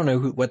scene. And I don't know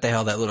what the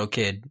hell that little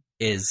kid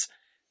is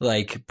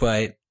like,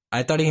 but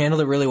I thought he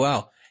handled it really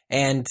well.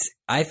 And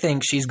I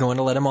think she's going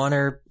to let him on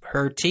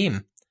her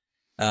team,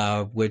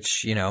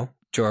 which,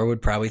 Jorah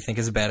would probably think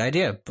is a bad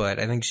idea, but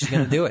I think she's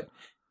going to do it.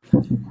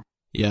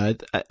 Yeah,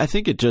 I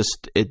think it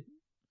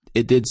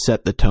did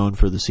set the tone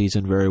for the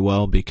season very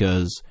well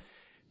because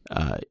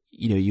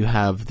you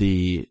have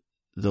the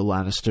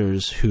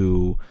Lannisters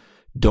who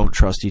don't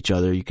trust each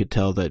other. You could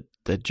tell that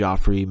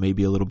Joffrey may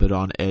be a little bit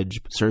on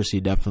edge.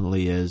 Cersei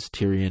definitely is.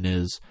 Tyrion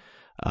is.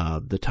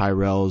 The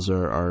Tyrells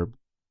are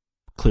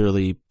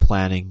clearly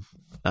planning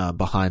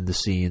behind the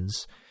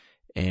scenes,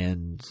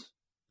 and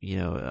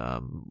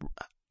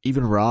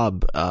even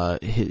Robb.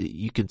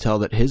 You can tell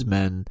that his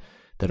men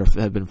that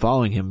have been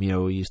following him.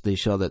 They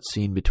show that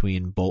scene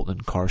between Bolton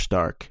and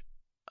Karstark.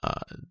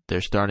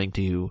 They're starting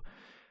to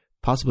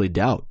possibly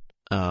doubt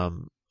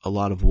a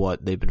lot of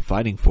what they've been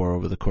fighting for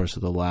over the course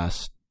of the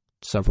last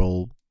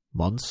several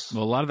months.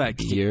 Well, a lot of that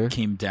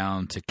came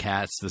down to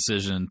Kat's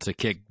decision to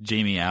kick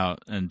Jaime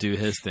out and do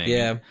his thing.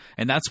 Yeah.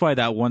 And that's why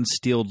that one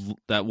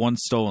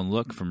stolen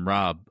look from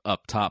Robb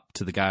up top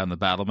to the guy on the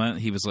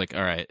battlement, he was like,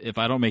 all right, if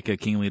I don't make a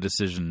kingly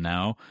decision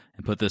now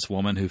and put this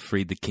woman who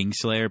freed the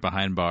Kingslayer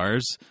behind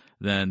bars,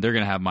 then they're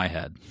going to have my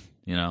head,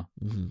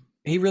 Mm-hmm.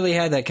 He really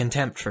had that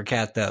contempt for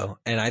Kat, though,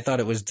 and I thought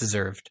it was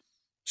deserved.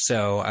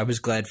 So I was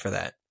glad for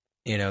that.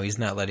 He's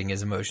not letting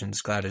his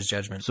emotions cloud his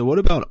judgment. So what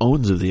about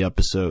owns of the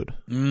episode?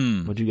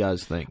 What do you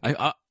guys think?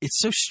 It's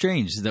so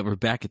strange that we're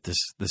back at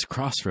this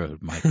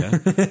crossroad, Micah,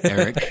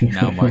 Eric,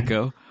 now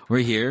Marco. We're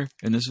here,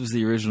 and this was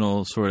the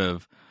original sort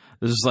of.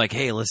 This was like,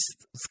 hey, let's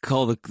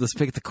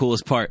pick the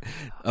coolest part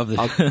of the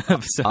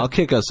episode. I'll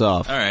kick us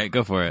off. All right,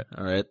 go for it.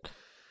 All right,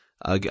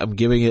 I'm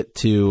giving it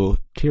to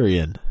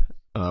Tyrion.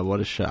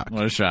 What a shock!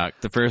 What a shock!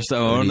 The first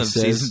own of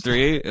season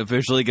 3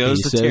 officially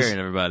goes to Tyrion.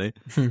 Everybody.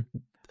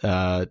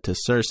 To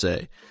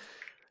Cersei,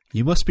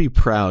 you must be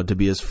proud to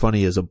be as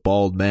funny as a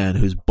bald man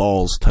whose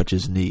balls touch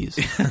his knees.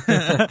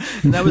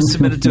 That was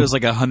submitted to us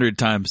like 100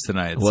 times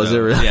tonight. Was it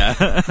really?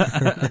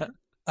 Yeah.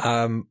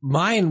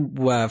 Mine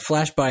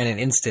flashed by in an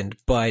instant,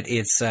 but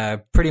it's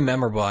pretty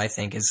memorable, I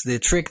think. It's the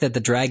trick that the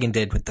dragon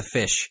did with the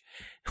fish.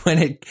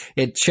 When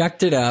it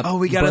chucked it up,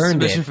 we got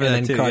burned a it, submission for and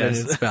that then too, caught yes.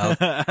 it in its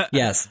mouth.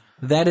 Yes.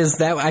 That is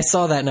that. I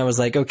saw that and I was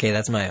like, okay,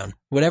 that's my own.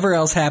 Whatever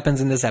else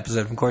happens in this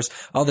episode, of course,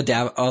 all the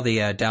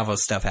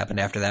Davos stuff happened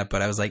after that.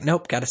 But I was like,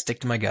 nope, got to stick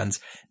to my guns.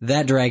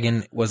 That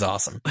dragon was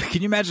awesome.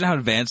 Can you imagine how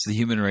advanced the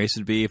human race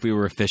would be if we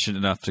were efficient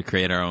enough to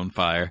create our own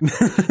fire and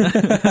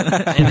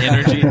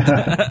energy?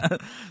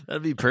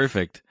 That'd be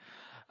perfect.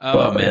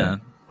 Oh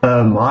man,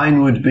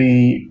 mine would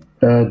be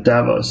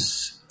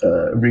Davos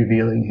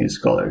revealing his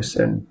colors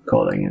and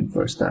calling in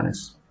for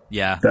Stannis.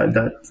 Yeah,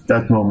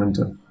 that moment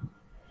of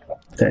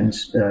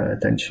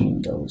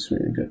tension, that was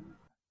really good.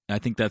 I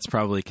think that's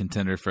probably a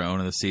contender for own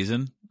of the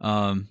season.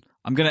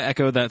 I'm going to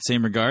echo that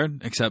same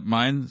regard, except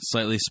mine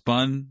slightly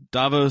spun.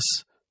 Davos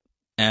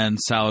and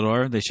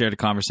Salador, they shared a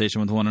conversation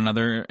with one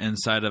another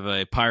inside of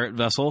a pirate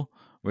vessel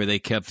where they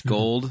kept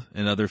gold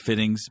and other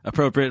fittings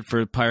appropriate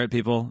for pirate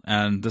people.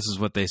 And this is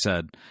what they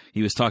said.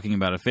 He was talking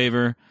about a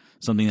favor,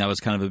 something that was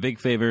kind of a big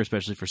favor,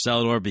 especially for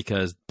Salador,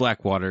 because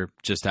Blackwater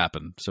just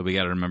happened. So we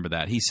got to remember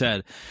that. He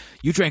said,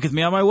 "You drank with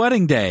me on my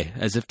wedding day,"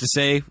 as if to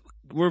say,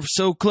 we're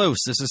so close,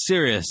 this is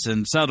serious.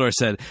 And Salador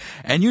said,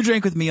 "And you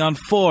drank with me on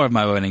 4 of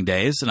my wedding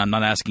days, and I'm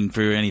not asking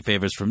for any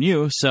favors from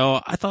you."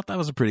 So I thought that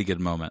was a pretty good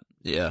moment.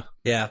 Yeah.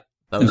 Yeah.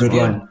 That was Good fun.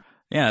 line.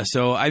 Yeah,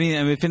 so I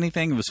mean, if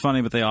anything, it was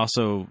funny, but they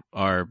also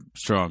are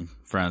strong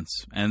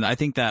friends. And I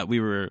think that we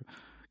were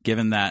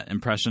given that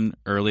impression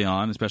early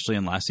on, especially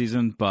in last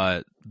season.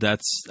 But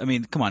I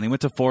mean, come on, he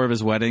went to 4 of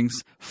his weddings,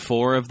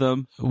 4 of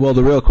them. Well,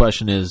 the real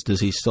question is,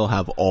 does he still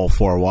have all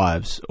 4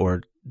 wives,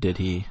 or did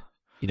he,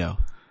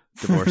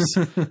 Divorce.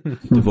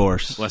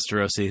 divorce?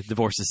 Westerosi,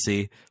 divorces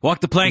C.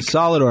 Walk the plank.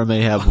 Salador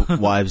may have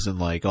wives in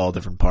like all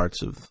different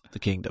parts of the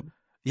kingdom.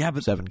 Yeah,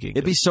 but 7 kingdoms.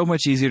 it'd be so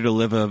much easier to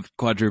live a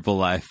quadruple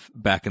life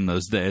back in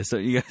those days.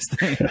 Don't you guys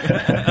think?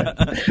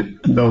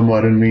 No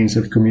modern means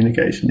of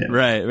communication yet.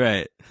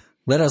 Right.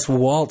 Let us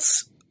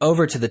waltz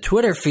over to the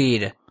Twitter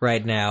feed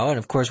right now. And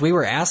of course, we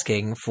were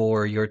asking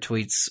for your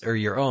tweets or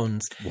your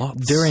owns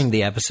during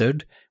the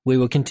episode. We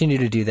will continue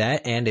to do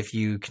that. And if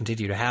you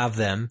continue to have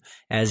them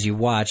as you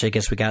watch, I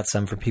guess we got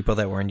some for people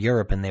that were in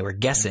Europe and they were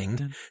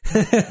guessing.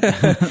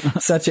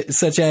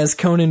 such as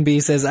Conan B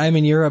says, "I'm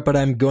in Europe, but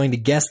I'm going to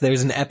guess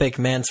there's an epic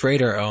Mance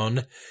Rayder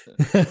own."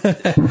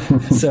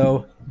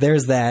 So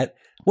there's that.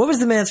 What was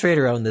the Mance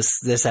Rayder own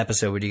this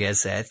episode, would you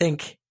guys say? I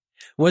think,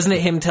 wasn't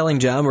it him telling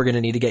John, "We're going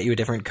to need to get you a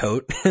different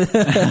coat"?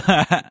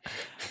 I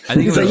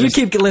think He's like,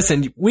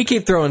 we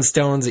keep throwing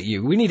stones at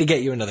you. We need to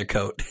get you another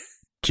coat.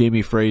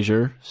 Jamie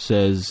Fraser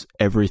says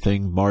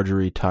everything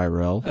Marjorie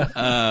Tyrell.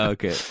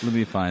 okay. Let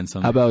me find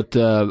some. How about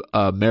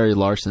Mary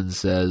Larson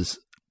says,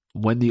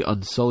 "When the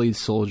Unsullied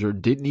Soldier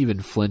didn't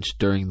even flinch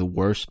during the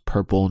worst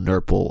purple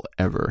nurple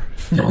ever."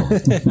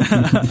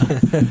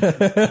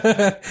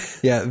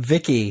 Yeah,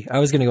 Vicky. I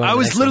was going to go. I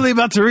was literally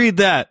about to read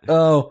that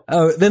Oh,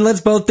 then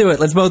let's both do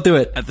it.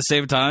 at the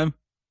same time.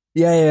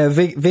 Yeah.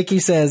 Vicky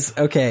says,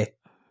 "Okay,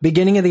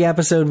 beginning of the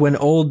episode when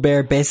Old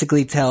Bear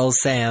basically tells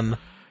Sam,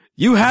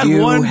 You had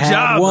you one had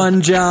job.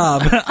 one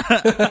job,"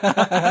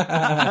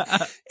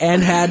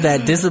 and had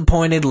that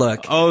disappointed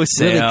look. Oh,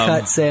 Sam. Really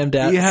cut Sam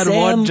down. You had Sam,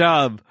 one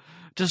job.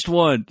 Just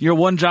one. Your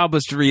one job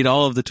was to read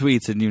all of the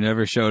tweets, and you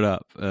never showed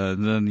up.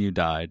 And then you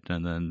died,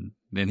 and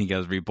then he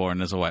got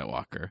reborn as a White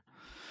Walker.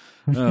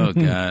 Oh,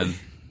 God.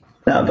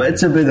 No, but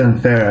it's a bit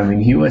unfair. I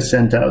mean, he was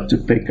sent out to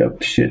pick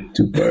up shit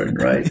to burn,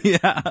 right?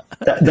 Yeah.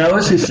 That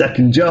was his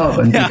second job,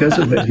 and because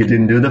of it, he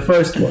didn't do the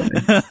first one.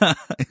 I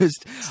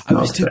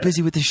was too fair.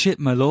 busy with the shit,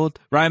 my lord.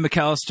 Ryan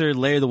McAllister,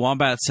 Larry the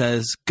Wombat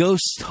says,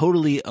 "Ghosts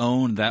totally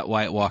own that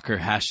White Walker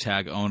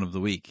 # own of the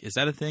week." Is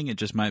that a thing? It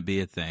just might be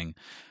a thing.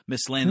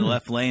 Miss Lane the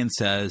Left Lane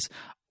says,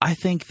 "I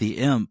think the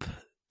imp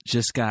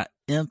just got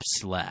imp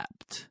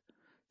slapped."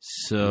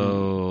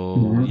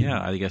 So,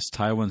 yeah, I guess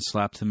Tywin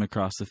slapped him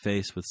across the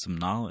face with some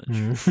knowledge.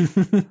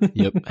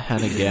 Yep,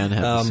 Hannigan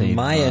had the same.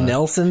 Maya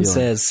Nelson feeling.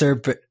 says, Sir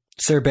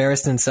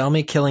Barristan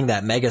Selmy killing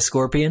that mega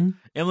scorpion."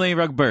 Emily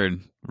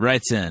Rugbird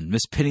writes in,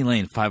 Miss Penny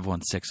Lane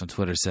 516 on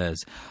Twitter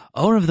says,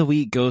 "Owner of the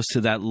week goes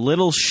to that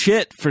little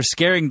shit for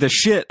scaring the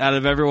shit out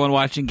of everyone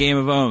watching Game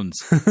of Owns."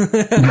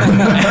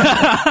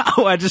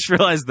 Oh, I just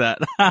realized that.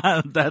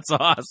 That's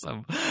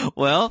awesome.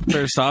 Well,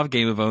 first off,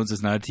 Game of Owns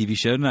is not a TV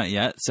show, not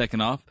yet.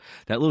 Second off,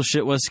 that little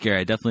shit was scary.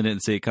 I definitely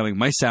didn't see it coming.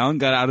 My sound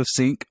got out of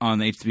sync on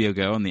HBO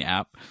Go on the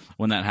app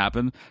when that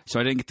happened, so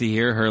I didn't get to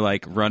hear her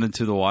like run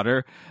into the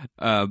water.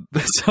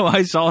 So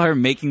I saw her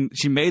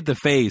she made the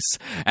face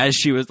as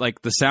she was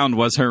like, the sound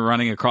was her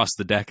running across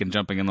the deck and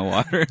jumping in the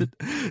water.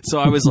 So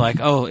I was like,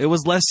 oh, it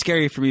was less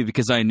scary for me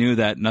because I knew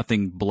that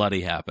nothing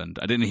bloody happened.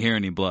 I didn't hear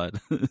any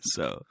blood.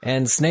 So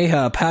And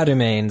Sneha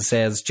Padumane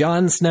says,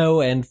 "Jon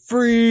Snow and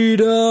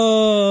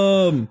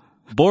freedom."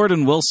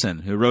 Borden Wilson,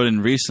 who wrote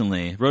in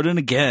recently, wrote in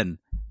again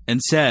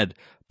and said,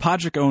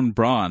 "Podrick owned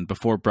Bronn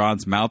before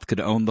Bronn's mouth could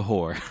own the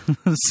whore."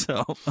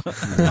 So,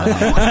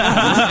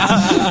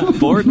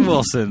 Borden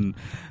Wilson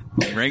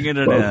bringing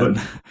it Well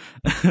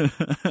in.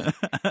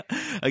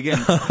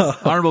 Again,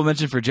 honorable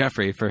mention for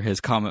Jeffrey for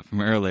his comment from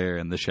earlier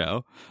in the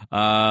show.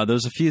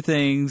 There's a few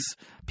things.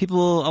 A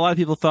lot of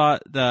people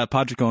thought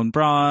Podrick owned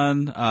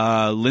Bronn.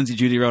 Lindsay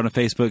Judy wrote on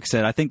Facebook,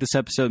 said, "I think this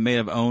episode may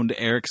have owned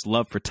Eric's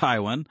love for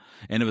Tywin,"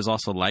 and it was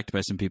also liked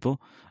by some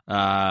people.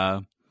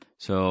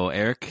 So,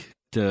 Eric,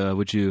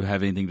 would you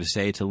have anything to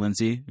say to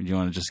Lindsay? Do you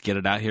want to just get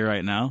it out here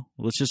right now?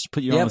 Let's just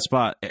put you on the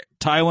spot.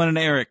 Tywin and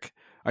Eric,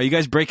 are you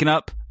guys breaking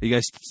up? Are you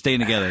guys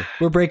staying together?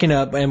 We're breaking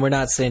up, and we're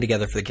not staying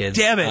together for the kids.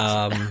 Damn it!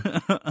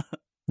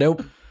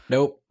 Nope.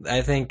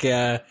 I think,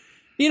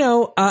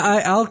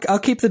 I'll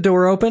keep the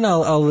door open.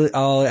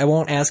 I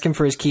won't ask him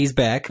for his keys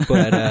back,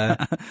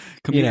 but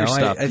Computer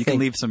stuff. You can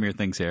leave some of your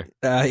things here.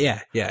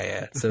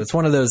 Yeah. So it's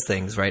one of those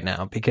things right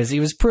now because he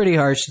was pretty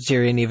harsh to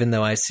Tyrion, even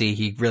though I see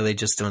he really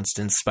just wants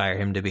to inspire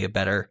him to be a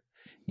better,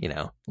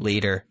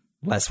 leader,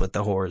 less with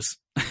the whores.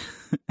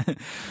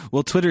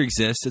 Well, Twitter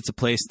exists. It's a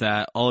place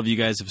that all of you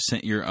guys have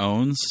sent your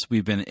owns.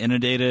 We've been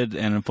inundated,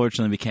 and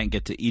unfortunately, we can't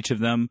get to each of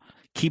them.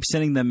 Keep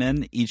sending them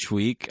in each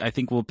week. I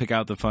think we'll pick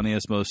out the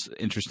funniest, most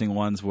interesting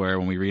ones where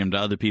when we read them to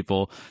other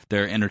people,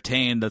 they're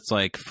entertained. That's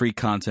like free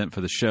content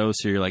for the show.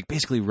 So you're like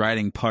basically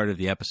writing part of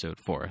the episode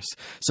for us.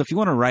 So if you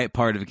want to write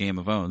part of a Game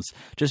of Owns,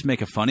 just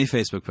make a funny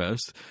Facebook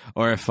post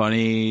or a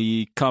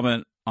funny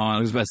comment on, I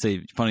was about to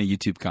say funny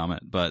YouTube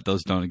comment, but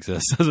those don't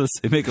exist. I was about to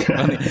say make a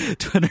funny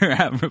Twitter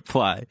app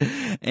reply.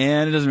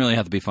 And it doesn't really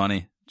have to be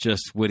funny,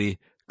 just witty,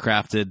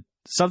 crafted,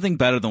 something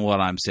better than what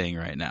I'm saying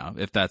right now,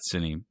 if that's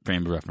any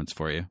frame of reference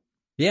for you.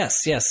 Yes.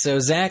 So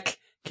Zach,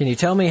 can you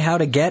tell me how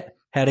to get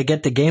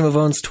the Game of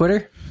Owns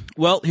Twitter?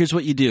 Well, here's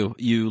what you do.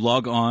 You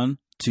log on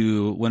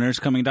to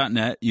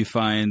winteriscoming.net. You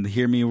find the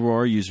Hear Me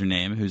Roar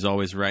username, who's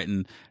always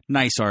writing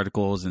nice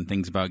articles and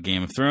things about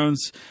Game of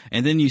Thrones.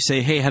 And then you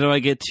say, hey, how do I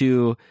get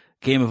to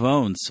Game of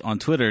Owns on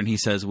Twitter? And he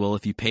says, well,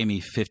 if you pay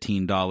me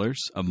 $15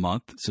 a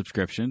month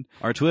subscription,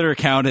 our Twitter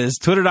account is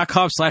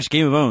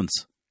twitter.com/Game of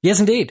Owns.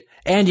 Yes, indeed.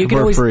 And you can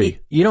always free.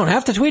 You don't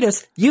have to tweet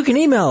us. You can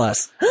email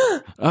us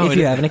if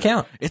you have an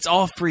account. It's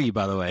all free,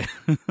 by the way.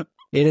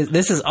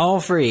 This is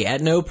all free.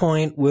 At no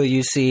point will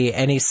you see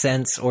any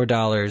cents or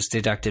dollars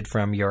deducted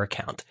from your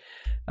account.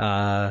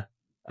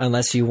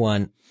 Unless you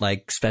want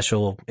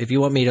if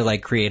you want me to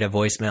create a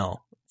voicemail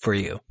for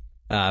you,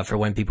 for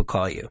when people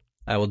call you.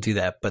 I will do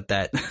that, but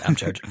I'm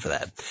charging for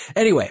that.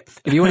 Anyway,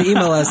 if you want to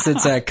email us,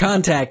 it's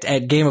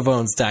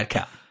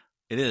contact@gameofowns.com.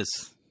 It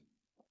is.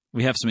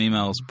 We have some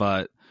emails,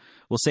 but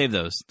we'll save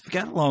those. We've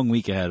got a long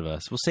week ahead of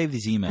us. We'll save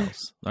these emails.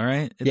 All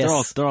right?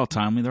 Yes. They're all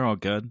timely. They're all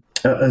good.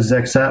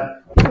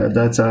 Zexap,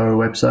 that's our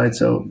website.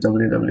 So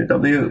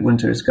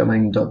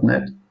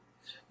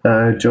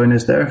www.winteriscoming.net. Join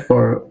us there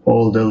for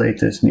all the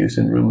latest news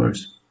and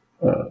rumors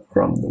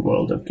from the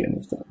world of Game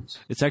of Thrones.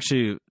 It's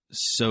actually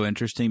so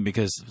interesting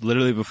because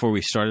literally before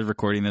we started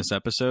recording this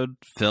episode,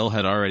 Phil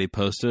had already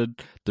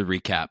posted the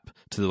recap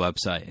to the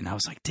website, and I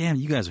was like, damn,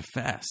 you guys are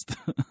fast.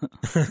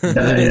 And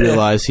then he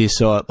realized he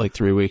saw it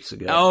 3 weeks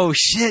ago. Oh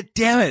shit,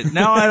 damn it.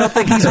 Now I don't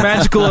think he's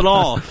magical at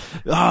all.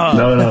 Oh.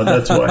 No,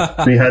 that's why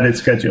we had it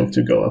scheduled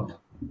to go up.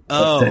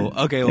 Oh,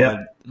 okay.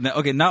 Well,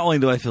 okay. Not only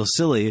do I feel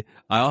silly,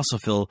 I also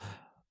feel,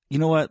 you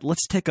know what?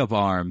 Let's take up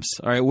arms.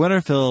 All right,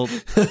 Winterfell.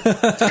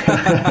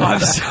 I'm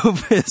so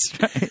pissed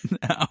right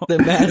now. The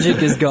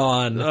magic is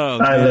gone. Oh,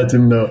 I let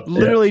him know.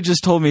 Literally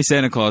just told me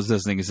Santa Claus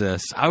doesn't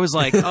exist. I was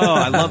like, oh,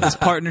 I love this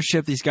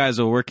partnership. These guys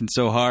are working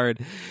so hard.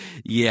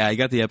 Yeah, I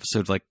got the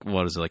episode 3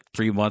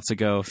 months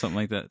ago, something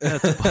like that.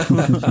 That's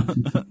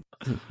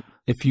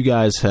If you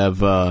guys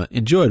have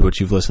enjoyed what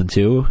you've listened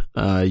to,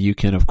 you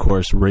can, of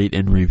course, rate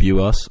and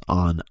review us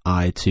on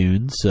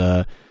iTunes.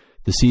 The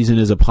season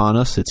is upon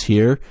us. It's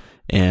here.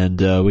 And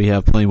we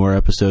have plenty more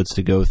episodes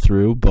to go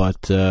through,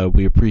 but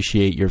we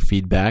appreciate your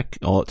feedback.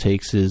 All it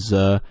takes is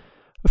a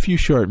few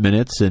short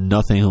minutes, and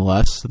nothing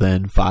less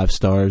than 5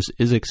 stars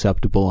is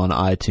acceptable on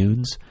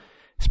iTunes,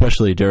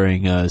 especially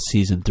during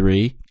Season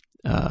 3.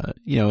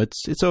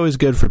 It's always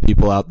good for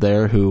people out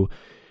there who,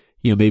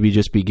 maybe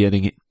just be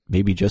getting in.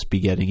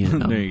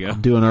 There you go. I'm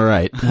doing all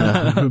right.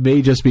 Who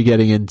may just be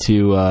getting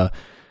into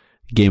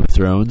Game of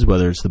Thrones,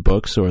 whether it's the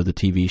books or the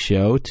TV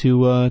show,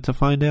 to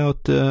find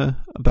out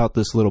about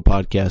this little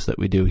podcast that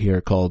we do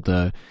here called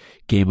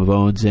Game of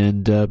Owns.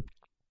 And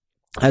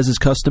as is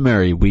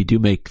customary, we do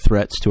make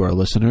threats to our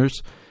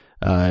listeners.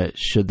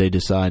 Should they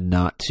decide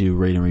not to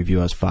rate and review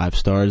us 5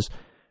 stars,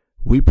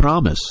 we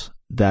promise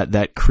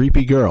that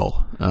creepy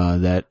girl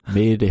that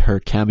made her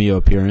cameo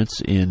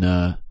appearance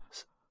in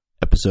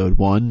episode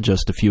 1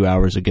 just a few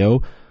hours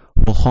ago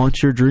will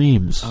haunt your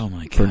dreams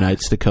for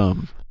nights to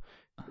come.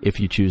 If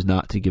you choose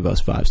not to give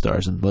us 5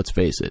 stars. And let's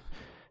face it,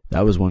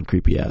 that was one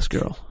creepy ass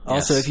girl.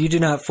 Also, if you do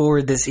not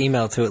forward this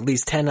email to at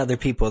least 10 other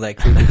people, that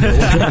creepy girl.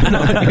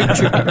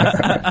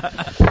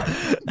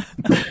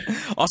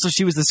 Also,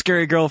 she was the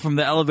scary girl from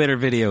the elevator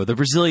video, the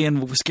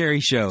Brazilian scary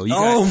show.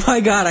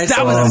 My God.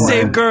 That was the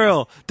same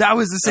girl. That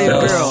was the same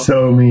girl.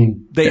 So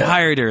mean. They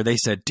hired her. They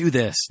said, do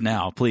this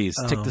now, please.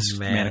 Take this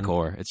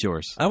Manticore. It's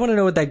yours. I want to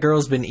know what that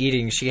girl's been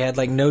eating. She had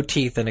no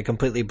teeth and a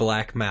completely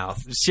black mouth.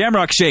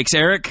 Shamrock shakes,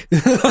 Eric.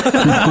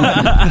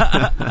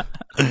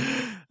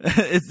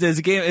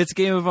 It's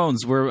Game of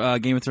Owns. We're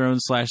Game of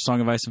Thrones / Song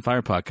of Ice and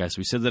Fire podcast.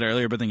 We said that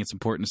earlier, but I think it's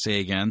important to say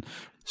again.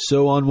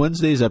 So on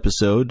Wednesday's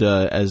episode,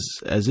 as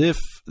if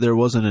there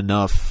wasn't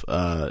enough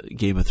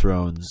Game of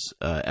Thrones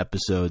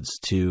episodes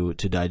to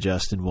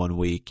digest in 1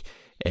 week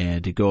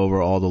and to go over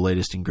all the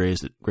latest and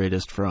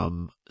greatest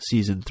from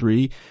Season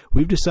 3,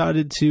 we've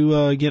decided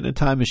to get in a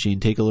time machine,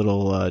 take a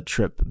little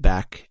trip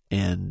back,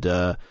 and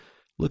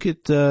look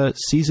at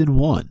Season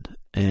 1.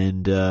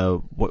 And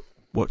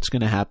what's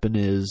going to happen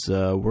is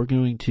we're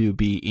going to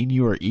be in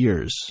your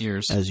ears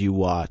as you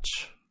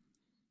watch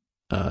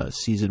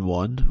season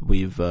 1.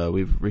 We've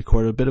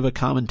recorded a bit of a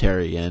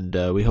commentary, and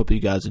we hope you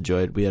guys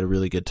enjoyed. We had a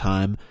really good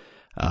time.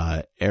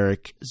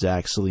 Eric,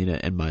 Zach, Selena,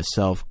 and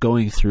myself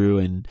going through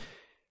and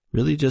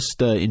really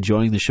just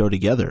enjoying the show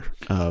together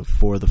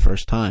for the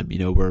first time.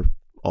 We're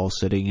all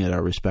sitting at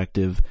our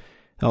respective.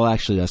 Oh,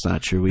 actually, that's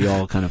not true. We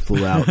all kind of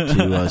flew out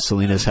to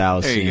Selena's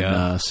house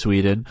in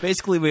Sweden.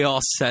 Basically, we all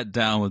sat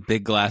down with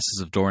big glasses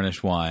of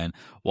Dornish wine,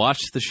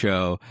 watched the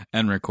show,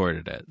 and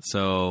recorded it.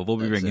 So we'll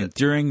be bringing it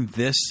during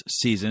this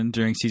season,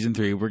 during season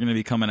 3. We're going to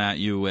be coming at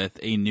you with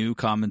a new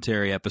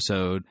commentary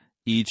episode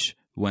each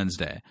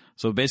Wednesday.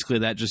 So basically,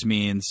 that just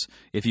means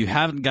if you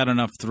haven't got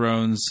enough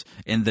Thrones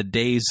in the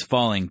days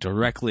falling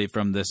directly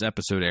from this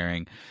episode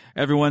airing,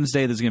 every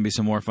Wednesday there's going to be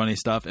some more funny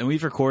stuff, and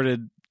we've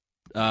recorded.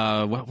 We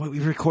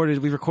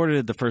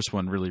recorded the first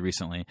one really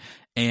recently,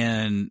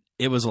 and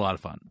it was a lot of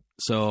fun.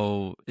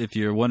 So if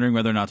you're wondering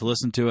whether or not to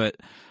listen to it,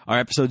 our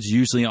episodes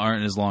usually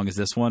aren't as long as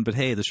this one, but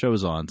hey, the show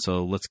is on,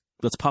 so let's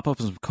pop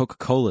up some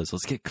Coca-Colas.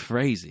 Let's get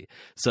crazy.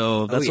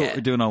 So that's what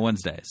we're doing on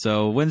Wednesday.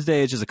 So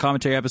Wednesday is just a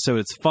commentary episode.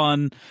 It's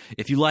fun.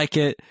 If you like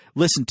it,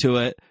 listen to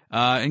it,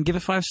 and give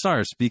it 5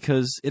 stars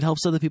because it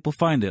helps other people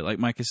find it, like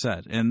Micah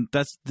said. And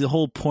that's the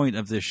whole point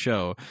of this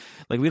show.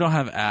 Like, we don't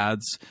have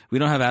ads. We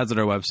don't have ads at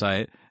our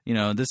website.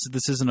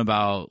 This isn't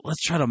about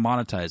let's try to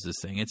monetize this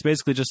thing. It's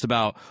basically just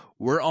about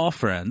we're all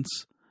friends,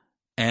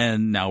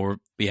 and now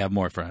we have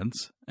more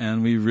friends,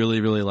 and we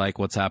really, really like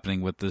what's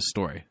happening with this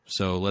story.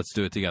 So let's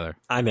do it together.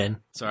 I'm in.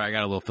 Sorry, I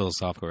got a little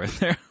philosophical right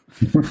there.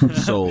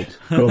 Sold.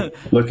 Cool.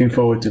 Looking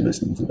forward to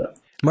listening to that.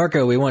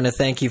 Marco, we want to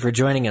thank you for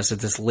joining us at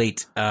this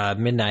late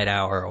midnight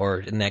hour, or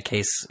in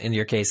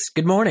your case,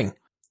 good morning.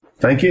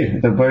 Thank you.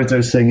 The birds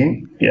are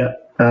singing. Yeah,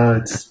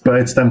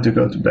 it's time to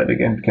go to bed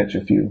again. Catch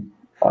a few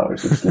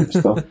hours of sleep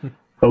still,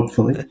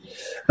 hopefully.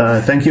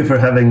 Thank you for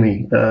having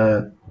me.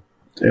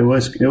 It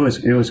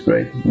was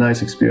great.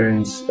 Nice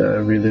experience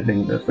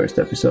reliving the first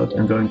episode.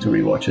 I'm going to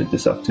rewatch it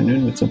this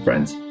afternoon with some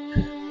friends.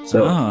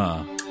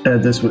 So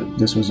this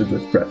was a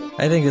good prep.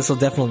 I think this will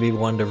definitely be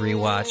one to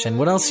rewatch. And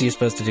what else are you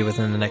supposed to do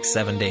within the next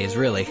 7 days,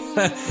 really?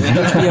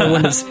 HBO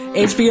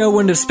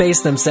wouldn't have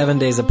spaced them 7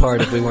 days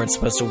apart if we weren't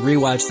supposed to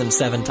rewatch them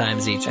 7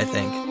 times each, I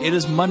think. It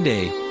is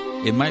Monday.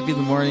 It might be the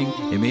morning,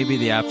 it may be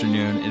the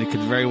afternoon, and it could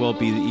very well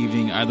be the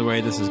evening. Either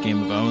way, this is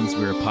Game of Owns.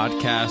 We're a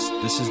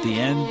podcast. This is the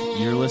end.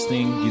 You're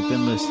listening. You've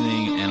been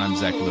listening. And I'm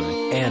Zach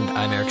Louie. And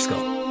I'm Eric Skull.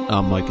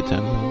 I'm Micah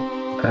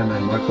Tenman. And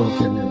I'm Marco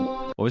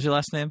Firmino. What was your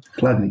last name?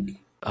 Kladnik.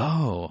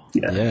 Oh.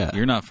 Yeah.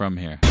 You're not from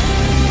here.